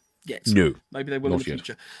Stove yet. No. Maybe they will in the Not yet.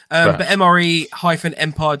 future. But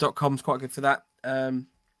mre-empire.com is quite good for that. I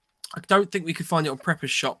don't think we could find it on Prepper's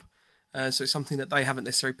shop. So it's something that they haven't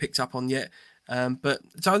necessarily picked up on yet. But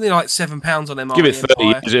it's only like £7 on MRE. Give it 30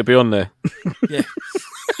 Empire. years, it'll be on there. Yeah.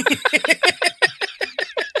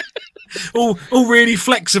 all really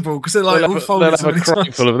flexible because they're like all folded. They'll have a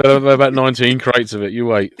crate full of. They'll have about 19 crates of it. You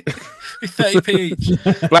wait. 30p each.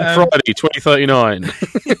 Black Friday 2039.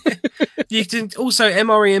 You can also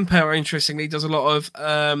MRE Empire. Interestingly, does a lot of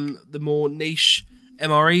the more niche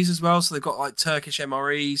MREs as well. So they've got like Turkish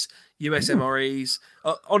MREs, US MREs.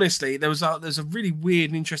 Honestly, there's a really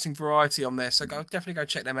weird and interesting variety on there. So definitely go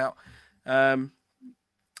check them out.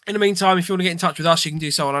 In the meantime, if you want to get in touch with us, you can do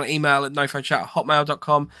so on our email at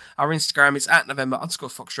nofochat@hotmail.com. Our Instagram is at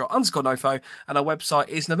November_Foxtrot_Nofo. And our website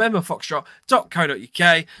is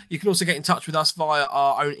novemberfoxtrot.co.uk. You can also get in touch with us via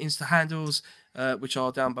our own Insta handles, which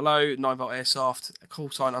are down below, 9volt Airsoft,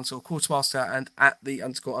 _Quartermaster, and at the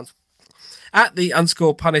 _punished_1_.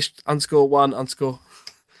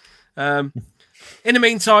 In the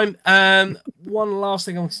meantime, one last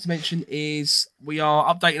thing I wanted to mention is we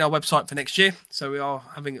are updating our website for next year. So we are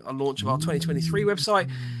having a launch of our 2023 website.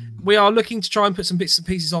 We are looking to try and put some bits and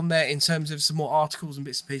pieces on there in terms of some more articles and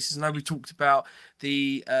bits and pieces. I know we talked about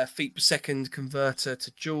the feet per second converter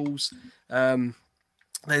to joules.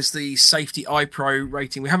 There's the safety iPro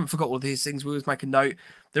rating. We haven't forgot all of these things. We always make a note.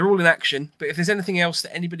 They're all in action. But if there's anything else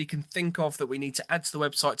that anybody can think of that we need to add to the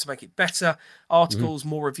website to make it better, articles,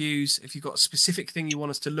 more reviews, if you've got a specific thing you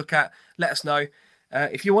want us to look at, let us know.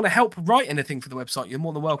 If you want to help write anything for the website, you're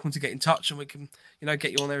more than welcome to get in touch, and we can,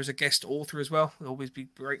 get you on there as a guest author as well. It'll always be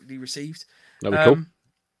greatly received. That'd be cool.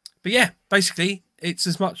 But yeah, basically, it's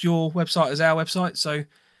as much your website as our website, so it'd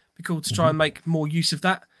be cool to try and make more use of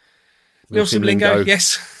that. Milsim Lingo,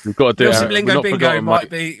 yes. We've got to do Milsim it. Lingo Bingo might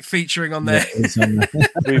be featuring on there.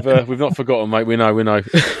 We've not forgotten, mate. We know.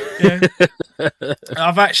 Yeah.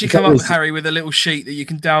 I've actually come up with Harry with a little sheet that you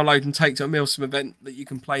can download and take to a Milsim event that you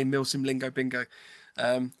can play Milsim Lingo Bingo,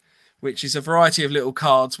 which is a variety of little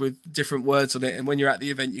cards with different words on it. And when you're at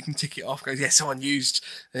the event, you can tick it off. Goes, yeah, someone used,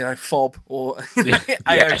 FOB or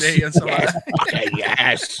AOD and something like that. Okay,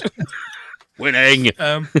 yes. Winning.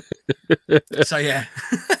 So yeah.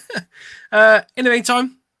 In the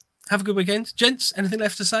meantime, have a good weekend, gents. Anything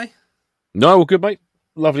left to say? No, well, good, mate.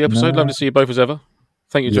 Lovely episode. No. Lovely to see you both as ever.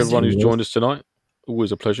 Thank you to Yes, everyone who's it joined us tonight.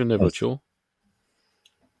 Always a pleasure, never a chore.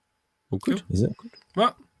 All good. Is it?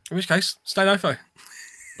 Right. In which case, stay nofo.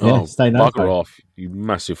 Yeah, stay no bugger phone. off, you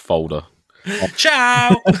massive folder.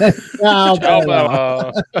 Ciao. Ciao, Bella.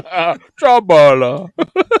 Ciao, Bella. Ciao, Bella.